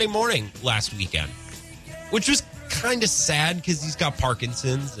CBS Sunday Morning last weekend, which was kind of sad because he's got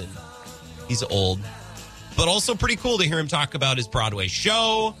Parkinson's and he's old. But also pretty cool to hear him talk about his Broadway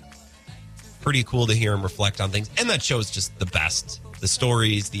show. Pretty cool to hear him reflect on things. And that show's just the best. The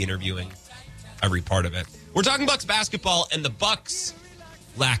stories, the interviewing, every part of it. We're talking Bucks basketball and the Bucks'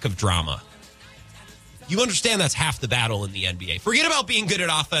 lack of drama. You understand that's half the battle in the NBA. Forget about being good at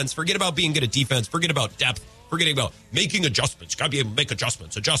offense. Forget about being good at defense. Forget about depth. Forgetting about making adjustments. Got to be able to make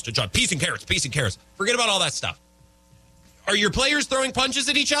adjustments. Adjust. Peas and carrots. Forget about all that stuff. Are your players throwing punches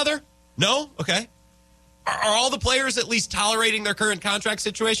at each other? No? Okay. Are all the players at least tolerating their current contract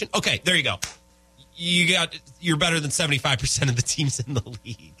situation? Okay, there you go. You're better than 75% of the teams in the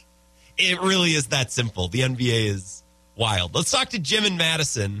league. It really is that simple. The NBA is wild. Let's talk to Jim in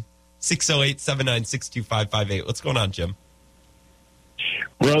Madison. 608-796-2558. What's going on, Jim?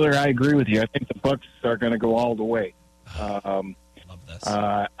 Brother, I agree with you. I think the Bucks are going to go all the way. Love this.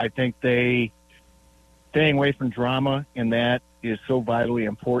 I think staying away from drama in that is so vitally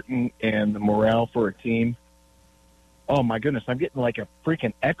important, and the morale for a team. Oh my goodness, I'm getting like a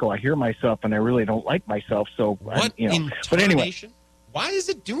freaking echo. I hear myself, and I really don't like myself. So, but anyway, why is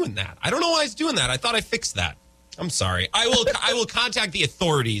it doing that? I don't know why it's doing that. I thought I fixed that. I'm sorry. I will contact the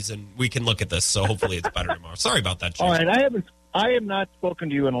authorities, and we can look at this. So hopefully it's better tomorrow. Sorry about that, Jim. All right, I have not spoken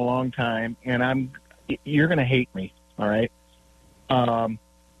to you in a long time, and you're going to hate me. all right? I'm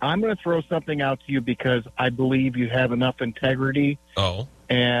going to throw something out to you because I believe you have enough integrity. Oh.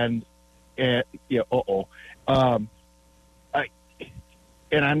 And and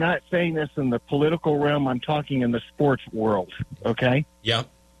I'm not saying this in the political realm. I'm talking in the sports world, okay? Yeah.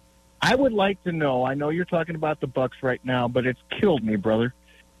 I would like to know, I know you're talking about the Bucks right now, but it's killed me, brother,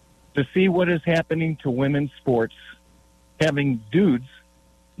 to see what is happening to women's sports, having dudes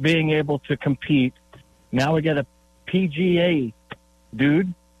being able to compete. Now we got a PGA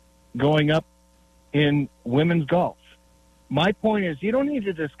dude going up in women's golf. My point is, you don't need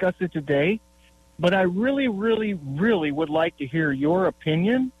to discuss it today, but I really, really, really would like to hear your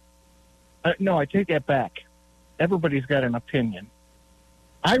opinion. No, I take that back. Everybody's got an opinion.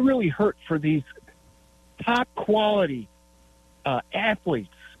 I really hurt for these top quality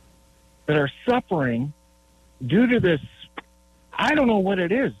athletes that are suffering due to this. I don't know what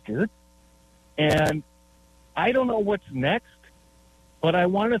it is, dude. And I don't know what's next, but I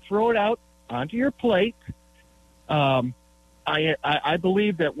want to throw it out onto your plate. I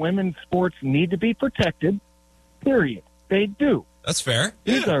believe that women's sports need to be protected, period. They do. That's fair.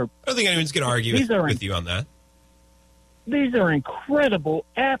 These are, I don't think anyone's going to argue with you on that. These are incredible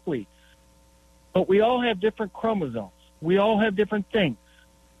athletes, but we all have different chromosomes. We all have different things.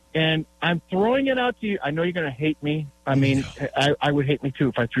 And I'm throwing it out to you. I know you're going to hate me. I mean, I would hate me too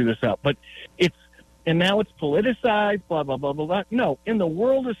if I threw this out. But and now it's politicized, blah, blah, blah, blah, blah. No, in the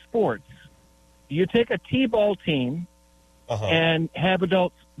world of sports, you take a T-ball team and have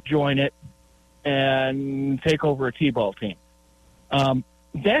adults join it and take over a T-ball team.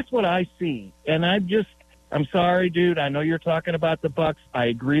 That's what I see. And I'm sorry, dude. I know you're talking about the Bucks. I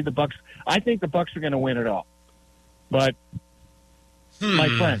agree. The Bucks. I think the Bucks are going to win it all. But my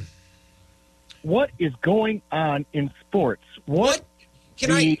friend, what is going on in sports? What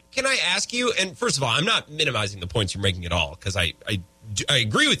can I ask you? And first of all, I'm not minimizing the points you're making at all because I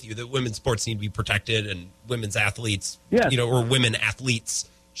agree with you that women's sports need to be protected and women's athletes, or women athletes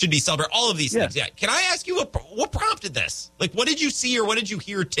should be celebrated. All of these things. Yeah. Can I ask you what prompted this? Like, what did you see or what did you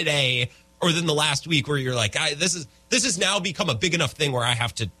hear today? Or within the last week where you're like, this has now become a big enough thing where I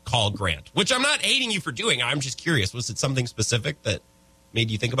have to call Grant, which I'm not hating you for doing. I'm just curious. Was it something specific that made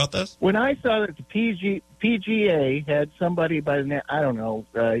you think about this? When I saw that the PGA had somebody by the name, I don't know,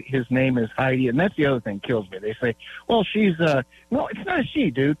 his name is Heidi, and that's the other thing that kills me. They say, well, she's, no, it's not she,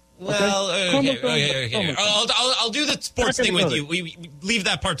 dude. Well, okay. I'll do the sports thing with you. We leave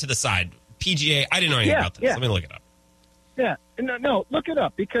that part to the side. PGA, I didn't know anything about this. Let me look it up. Yeah, no, look it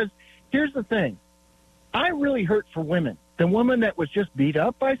up because here's the thing. I really hurt for women. The woman that was just beat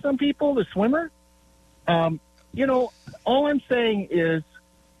up by some people, the swimmer. All I'm saying is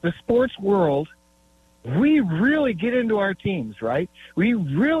the sports world, we really get into our teams, right? We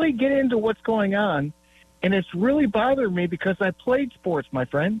really get into what's going on. And it's really bothered me because I played sports, my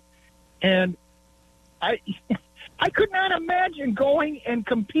friend. And I could not imagine going and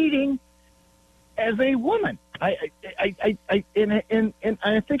competing as a woman. I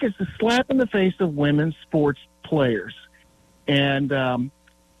think it's a slap in the face of women's sports players. And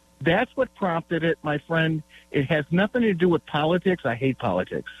that's what prompted it, my friend. It has nothing to do with politics. I hate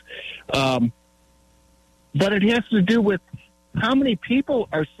politics. But it has to do with how many people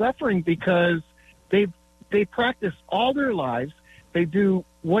are suffering because they practice all their lives. They do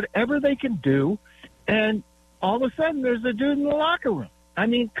whatever they can do. And all of a sudden there's a dude in the locker room. I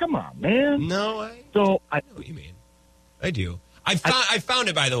mean, come on, man. No, I know what you mean. I do. I found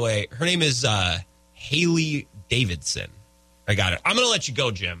it, by the way. Her name is Haley Davidson. I got it. I'm going to let you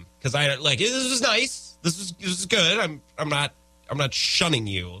go, Jim, because this was nice. This is good. I'm not shunning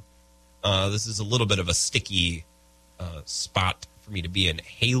you. This is a little bit of a sticky spot for me to be in.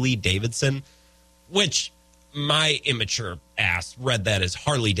 Haley Davidson, which my immature ass read that as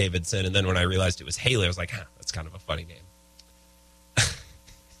Harley Davidson, and then when I realized it was Haley, I was like, that's kind of a funny name.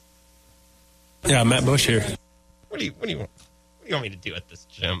 Yeah, Matt Bush here. What do you want me to do with this,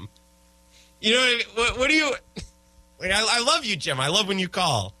 Jim? You know what I mean? What do you like? I love you, Jim. I love when you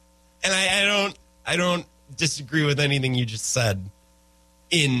call, and I don't disagree with anything you just said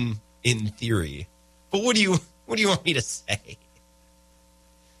in theory. But what do you want me to say?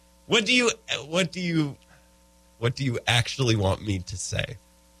 What do you actually want me to say?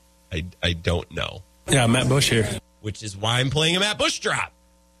 I don't know. Yeah, Matt Bush here. Which is why I'm playing a Matt Bush drop,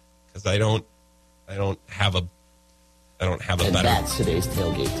 because I don't have a better. That's today's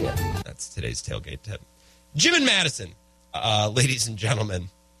tailgate tip. That's today's tailgate tip. Jim and Madison, ladies and gentlemen.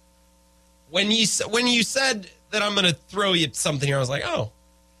 When you said that I'm going to throw you something here, I was like, oh,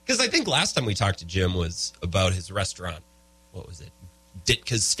 because I think last time we talked to Jim was about his restaurant. What was it?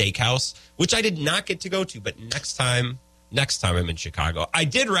 Ditka's Steakhouse, which I did not get to go to, but next time I'm in Chicago. I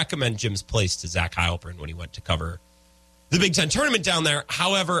did recommend Jim's Place to Zach Heilprin when he went to cover the Big Ten tournament down there.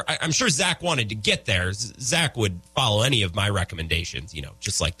 However, I'm sure Zach wanted to get there. Zach would follow any of my recommendations,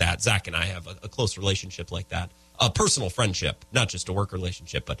 just like that. Zach and I have a close relationship like that, a personal friendship, not just a work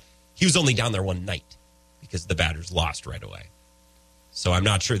relationship, but he was only down there one night because the Badgers lost right away. So I'm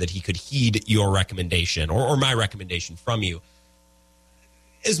not sure that he could heed your recommendation or my recommendation from you.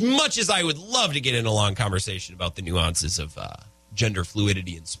 As much as I would love to get in a long conversation about the nuances of gender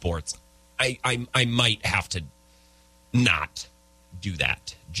fluidity in sports, I might have to not do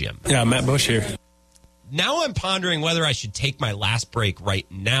that, Jim. Yeah, Matt Bush here. Now I'm pondering whether I should take my last break right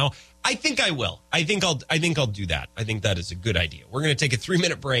now. I think I will. I think I'll do that. I think that is a good idea. We're going to take a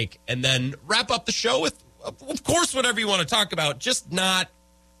 3-minute break and then wrap up the show with, of course, whatever you want to talk about. Just not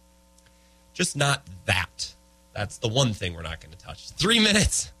that. That's the one thing we're not going to touch. 3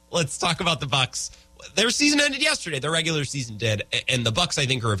 minutes. Let's talk about the Bucks. Their season ended yesterday. Their regular season did, and the Bucks, I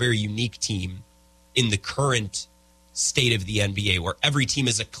think, are a very unique team in the current state of the NBA, where every team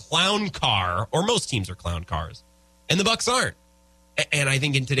is a clown car, or most teams are clown cars, and the Bucks aren't. And I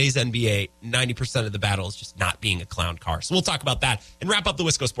think in today's NBA, 90% of the battle is just not being a clown car. So we'll talk about that and wrap up the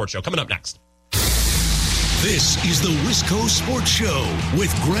Wisco Sports Show coming up next. This is the Wisco Sports Show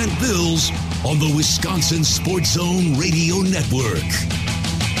with Grant Bills on the Wisconsin Sports Zone Radio Network.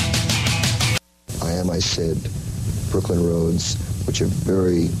 I said, Brooklyn Roads, which are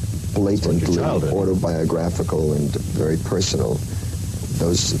very blatantly autobiographical and very personal.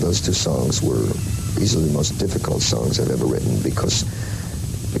 Those two songs were easily the most difficult songs I've ever written because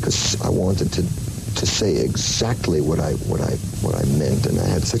I wanted to say exactly what I meant, and I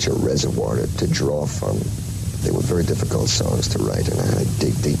had such a reservoir to draw from. They were very difficult songs to write, and I had to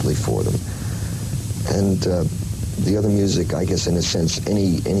dig deeply for them. And the other music, I guess, in a sense,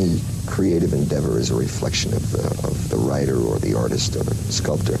 any creative endeavor is a reflection of the writer or the artist or the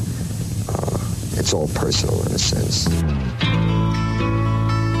sculptor. It's all personal in a sense.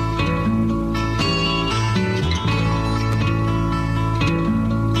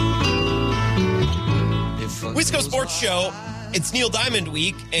 Wisco Sports Show. It's Neil Diamond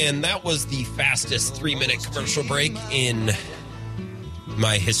week, and that was the fastest 3-minute commercial break in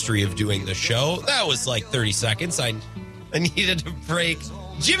my history of doing the show. That was like 30 seconds. I needed a break.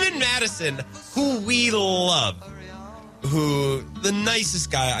 Jim and Madison, who we love, who the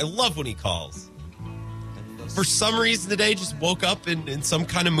nicest guy. I love when he calls. For some reason today, just woke up in some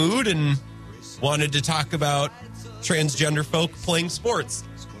kind of mood and wanted to talk about transgender folk playing sports.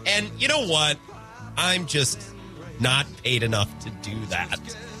 And you know what? I'm just not paid enough to do that.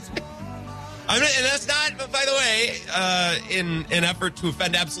 And that's not, by the way, in an effort to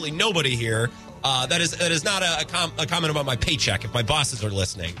offend absolutely nobody here. That is not a comment about my paycheck. If my bosses are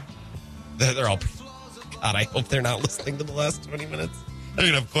listening, they're all, God, I hope they're not listening to the last 20 minutes. They're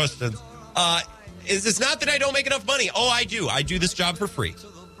going to have questions. It's not that I don't make enough money. Oh, I do. I do this job for free.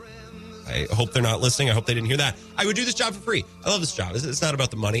 I hope they're not listening. I hope they didn't hear that. I would do this job for free. I love this job. It's not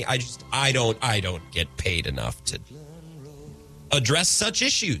about the money. I don't get paid enough to address such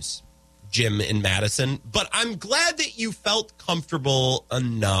issues, Jim and Madison. But I'm glad that you felt comfortable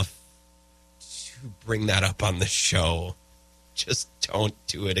enough to bring that up on the show. Just don't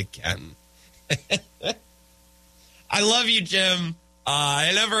do it again. I love you, Jim.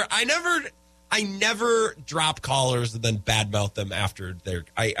 I never drop callers and then badmouth them after they're.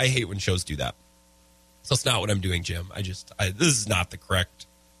 I hate when shows do that. So it's not what I'm doing, Jim. This is not the correct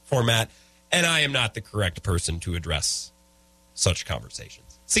format, and I am not the correct person to address such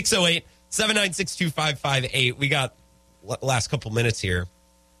conversations. 608-796-2558. We got last couple minutes here.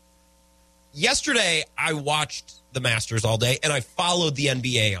 Yesterday, I watched the Masters all day, and I followed the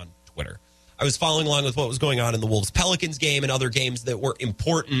NBA on Twitter. I was following along with what was going on in the Wolves-Pelicans game and other games that were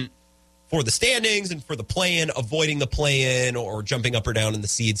important for the standings and for the play-in, avoiding the play-in or jumping up or down in the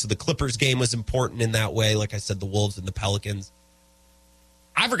seed. So the Clippers game was important in that way. Like I said, the Wolves and the Pelicans.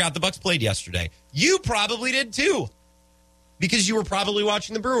 I forgot the Bucks played yesterday. You probably did too, because you were probably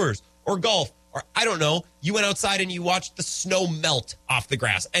watching the Brewers or golf, or I don't know. You went outside and you watched the snow melt off the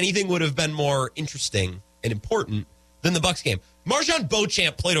grass. Anything would have been more interesting and important than the Bucks game. Marjan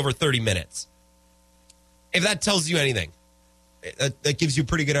Beauchamp played over 30 minutes. If that tells you anything, that gives you a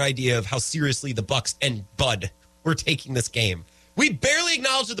pretty good idea of how seriously the Bucks and Bud were taking this game. We barely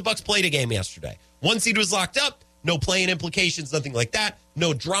acknowledged that the Bucks played a game yesterday. One seed was locked up, no play-in implications, nothing like that,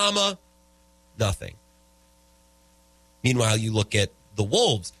 no drama, nothing. Meanwhile, you look at the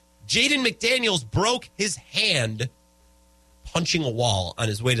Wolves. Jaden McDaniels broke his hand punching a wall on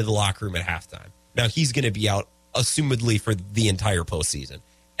his way to the locker room at halftime. Now, he's going to be out assumedly for the entire postseason.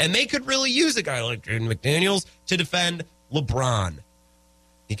 And they could really use a guy like Jaden McDaniels to defend LeBron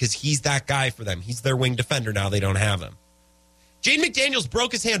because he's that guy for them. He's their wing defender now. They don't have him. Jaden McDaniels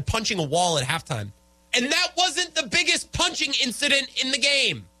broke his hand punching a wall at halftime. And that wasn't the biggest punching incident in the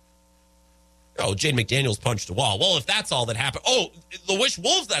game. Oh, Jaden McDaniels punched a wall. Well, if that's all that happened. Oh, the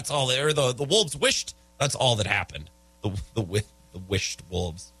Wolves, that's all that, or the Wolves wished that's all that happened. The wished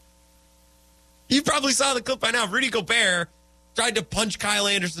Wolves. You probably saw the clip by now. Rudy Gobert tried to punch Kyle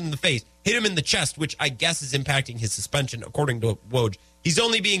Anderson in the face, hit him in the chest, which I guess is impacting his suspension, according to Woj. He's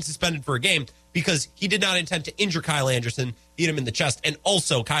only being suspended for a game because he did not intend to injure Kyle Anderson, hit him in the chest, and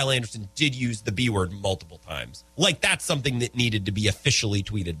also Kyle Anderson did use the B word multiple times. Like, that's something that needed to be officially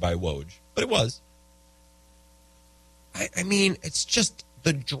tweeted by Woj, but it was. I mean, it's just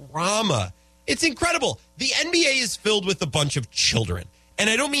the drama. It's incredible. The NBA is filled with a bunch of children, and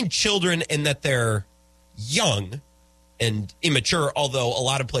I don't mean children in that they're young and immature, although a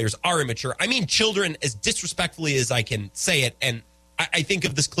lot of players are immature. I mean children as disrespectfully as I can say it, and I think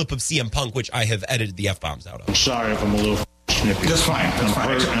of this clip of CM Punk, which I have edited the F-bombs out of. I'm sorry if I'm a little snippy. That's fine. I'm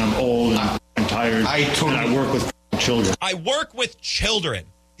hurt and I'm old and I'm tired. And I work with children. I work with children.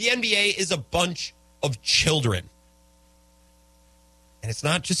 The NBA is a bunch of children. And it's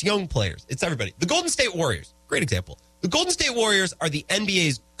not just young players. It's everybody. The Golden State Warriors, great example. The Golden State Warriors are the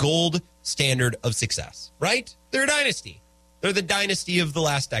NBA's gold standard of success, right? They're a dynasty. They're the dynasty of the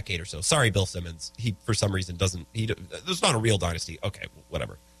last decade or so. Sorry, Bill Simmons. He, for some reason, there's not a real dynasty. Okay,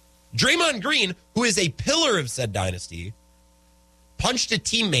 whatever. Draymond Green, who is a pillar of said dynasty, punched a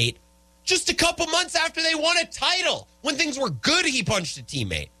teammate just a couple months after they won a title. When things were good, he punched a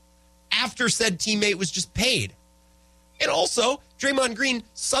teammate after said teammate was just paid. And also, Draymond Green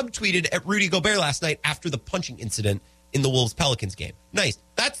subtweeted at Rudy Gobert last night after the punching incident in the Wolves-Pelicans game. Nice.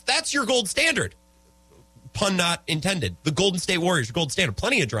 That's your gold standard. Pun not intended. The Golden State Warriors, your gold standard.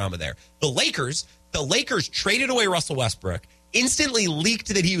 Plenty of drama there. The Lakers traded away Russell Westbrook, instantly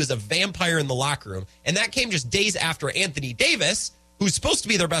leaked that he was a vampire in the locker room, and that came just days after Anthony Davis, who's supposed to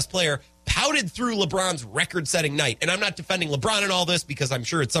be their best player, pouted through LeBron's record-setting night. And I'm not defending LeBron in all this because I'm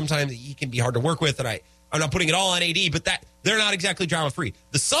sure sometimes he can be hard to work with, and I'm not putting it all on AD, but they're not exactly drama-free.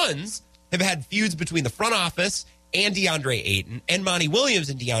 The Suns have had feuds between the front office and DeAndre Ayton, and Monty Williams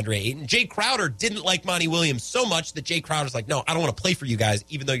and DeAndre Ayton. Jay Crowder didn't like Monty Williams so much that Jay Crowder's like, no, I don't want to play for you guys,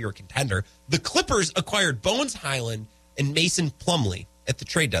 even though you're a contender. The Clippers acquired Bones Highland and Mason Plumlee at the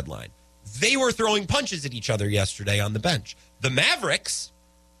trade deadline. They were throwing punches at each other yesterday on the bench. The Mavericks,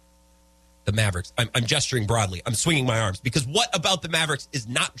 I'm gesturing broadly. I'm swinging my arms because what about the Mavericks is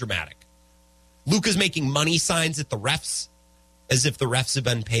not dramatic? Luka's making money signs at the refs as if the refs have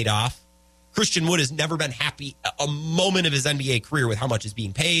been paid off. Christian Wood has never been happy a moment of his NBA career with how much is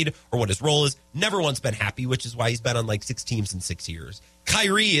being paid or what his role is. Never once been happy, which is why he's been on like 6 teams in 6 years.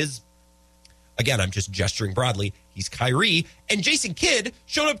 Kyrie is, again, I'm just gesturing broadly, he's Kyrie. And Jason Kidd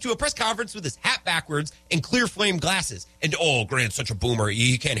showed up to a press conference with his hat backwards and clear flame glasses. And, oh, Grant's such a boomer.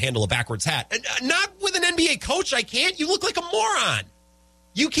 He can't handle a backwards hat. Not with an NBA coach, I can't. You look like a moron.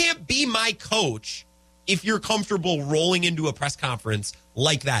 You can't be my coach if you're comfortable rolling into a press conference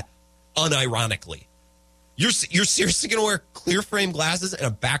like that. Unironically, you're seriously going to wear clear frame glasses and a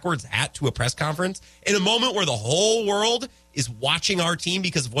backwards hat to a press conference in a moment where the whole world is watching our team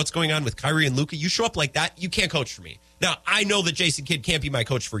because of what's going on with Kyrie and Luka? You show up like that, you can't coach for me. Now, I know that Jason Kidd can't be my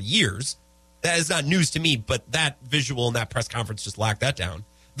coach for years. That is not news to me, but that visual in that press conference just locked that down.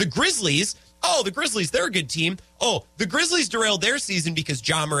 The Grizzlies, they're a good team. Oh, the Grizzlies derailed their season because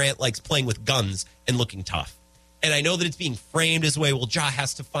Ja Morant likes playing with guns and looking tough. And I know that it's being framed as a way, well, Ja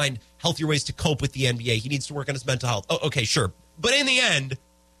has to find healthier ways to cope with the NBA. He needs to work on his mental health. Oh, okay, sure. But in the end,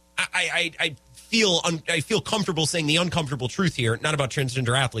 I feel comfortable saying the uncomfortable truth here, not about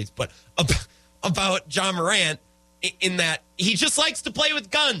transgender athletes, but about Ja Morant in that he just likes to play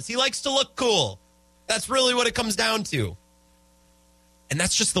with guns. He likes to look cool. That's really what it comes down to. And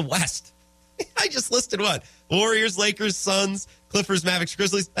that's just the West. I just listed what? Warriors, Lakers, Suns, Clippers, Mavericks,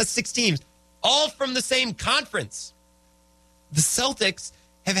 Grizzlies. That's 6 teams. All from the same conference. The Celtics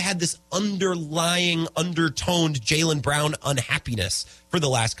have had this underlying, undertoned Jaylen Brown unhappiness for the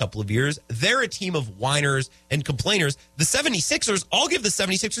last couple of years. They're a team of whiners and complainers. The 76ers, I'll give the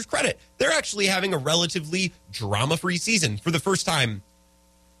 76ers credit. They're actually having a relatively drama-free season for the first time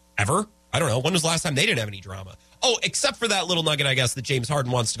ever. I don't know. When was the last time they didn't have any drama? Oh, except for that little nugget, I guess, that James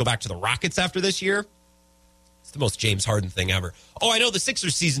Harden wants to go back to the Rockets after this year. It's the most James Harden thing ever. Oh, I know the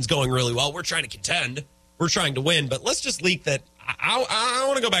Sixers season's going really well. We're trying to contend. We're trying to win. But let's just leak that I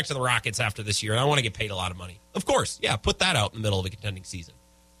want to go back to the Rockets after this year, and I want to get paid a lot of money. Of course. Yeah, put that out in the middle of a contending season.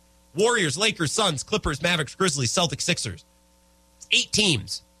 Warriors, Lakers, Suns, Clippers, Mavericks, Grizzlies, Celtics, Sixers. 8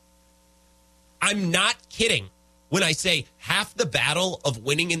 teams. I'm not kidding when I say half the battle of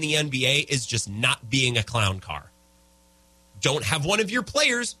winning in the NBA is just not being a clown car. Don't have one of your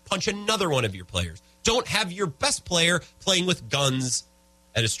players punch another one of your players. Don't have your best player playing with guns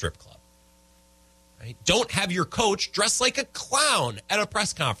at a strip club. Right? Don't have your coach dress like a clown at a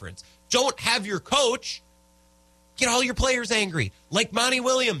press conference. Don't have your coach get all your players angry. Like Monty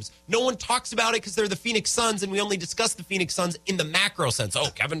Williams. No one talks about it because they're the Phoenix Suns, and we only discuss the Phoenix Suns in the macro sense. Oh,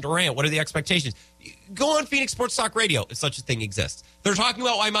 Kevin Durant, what are the expectations? Go on Phoenix Sports Talk Radio if such a thing exists. They're talking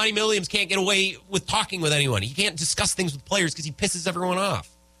about why Monty Williams can't get away with talking with anyone. He can't discuss things with players because he pisses everyone off.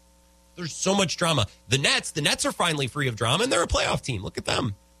 There's so much drama. The Nets are finally free of drama, and they're a playoff team. Look at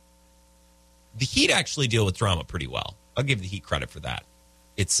them. The Heat actually deal with drama pretty well. I'll give the Heat credit for that.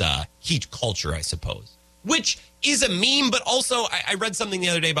 It's Heat culture, I suppose, which is a meme, but also I read something the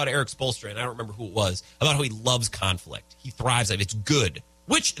other day about Eric Spoelstra, and I don't remember who it was, about how he loves conflict. He thrives at it. It's good,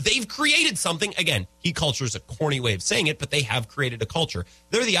 which they've created something. Again, Heat culture is a corny way of saying it, but they have created a culture.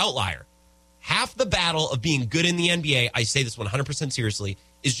 They're the outlier. Half the battle of being good in the NBA, I say this 100% seriously,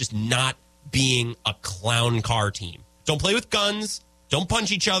 is just not being a clown car team. Don't play with guns. Don't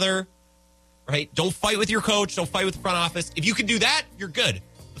punch each other. Right? Don't fight with your coach. Don't fight with the front office. If you can do that, you're good.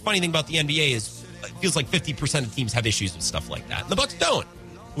 The funny thing about the NBA is it feels like 50% of teams have issues with stuff like that. And the Bucks don't,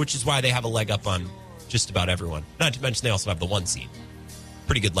 which is why they have a leg up on just about everyone. Not to mention they also have the 1 seed.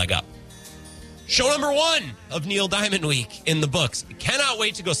 Pretty good leg up. Show number 1 of Neil Diamond Week in the books. Cannot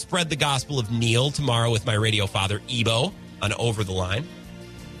wait to go spread the gospel of Neil tomorrow with my radio father, Ebo, on Over the Line.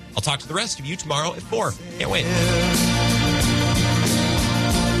 I'll talk to the rest of you tomorrow at 4. Can't wait.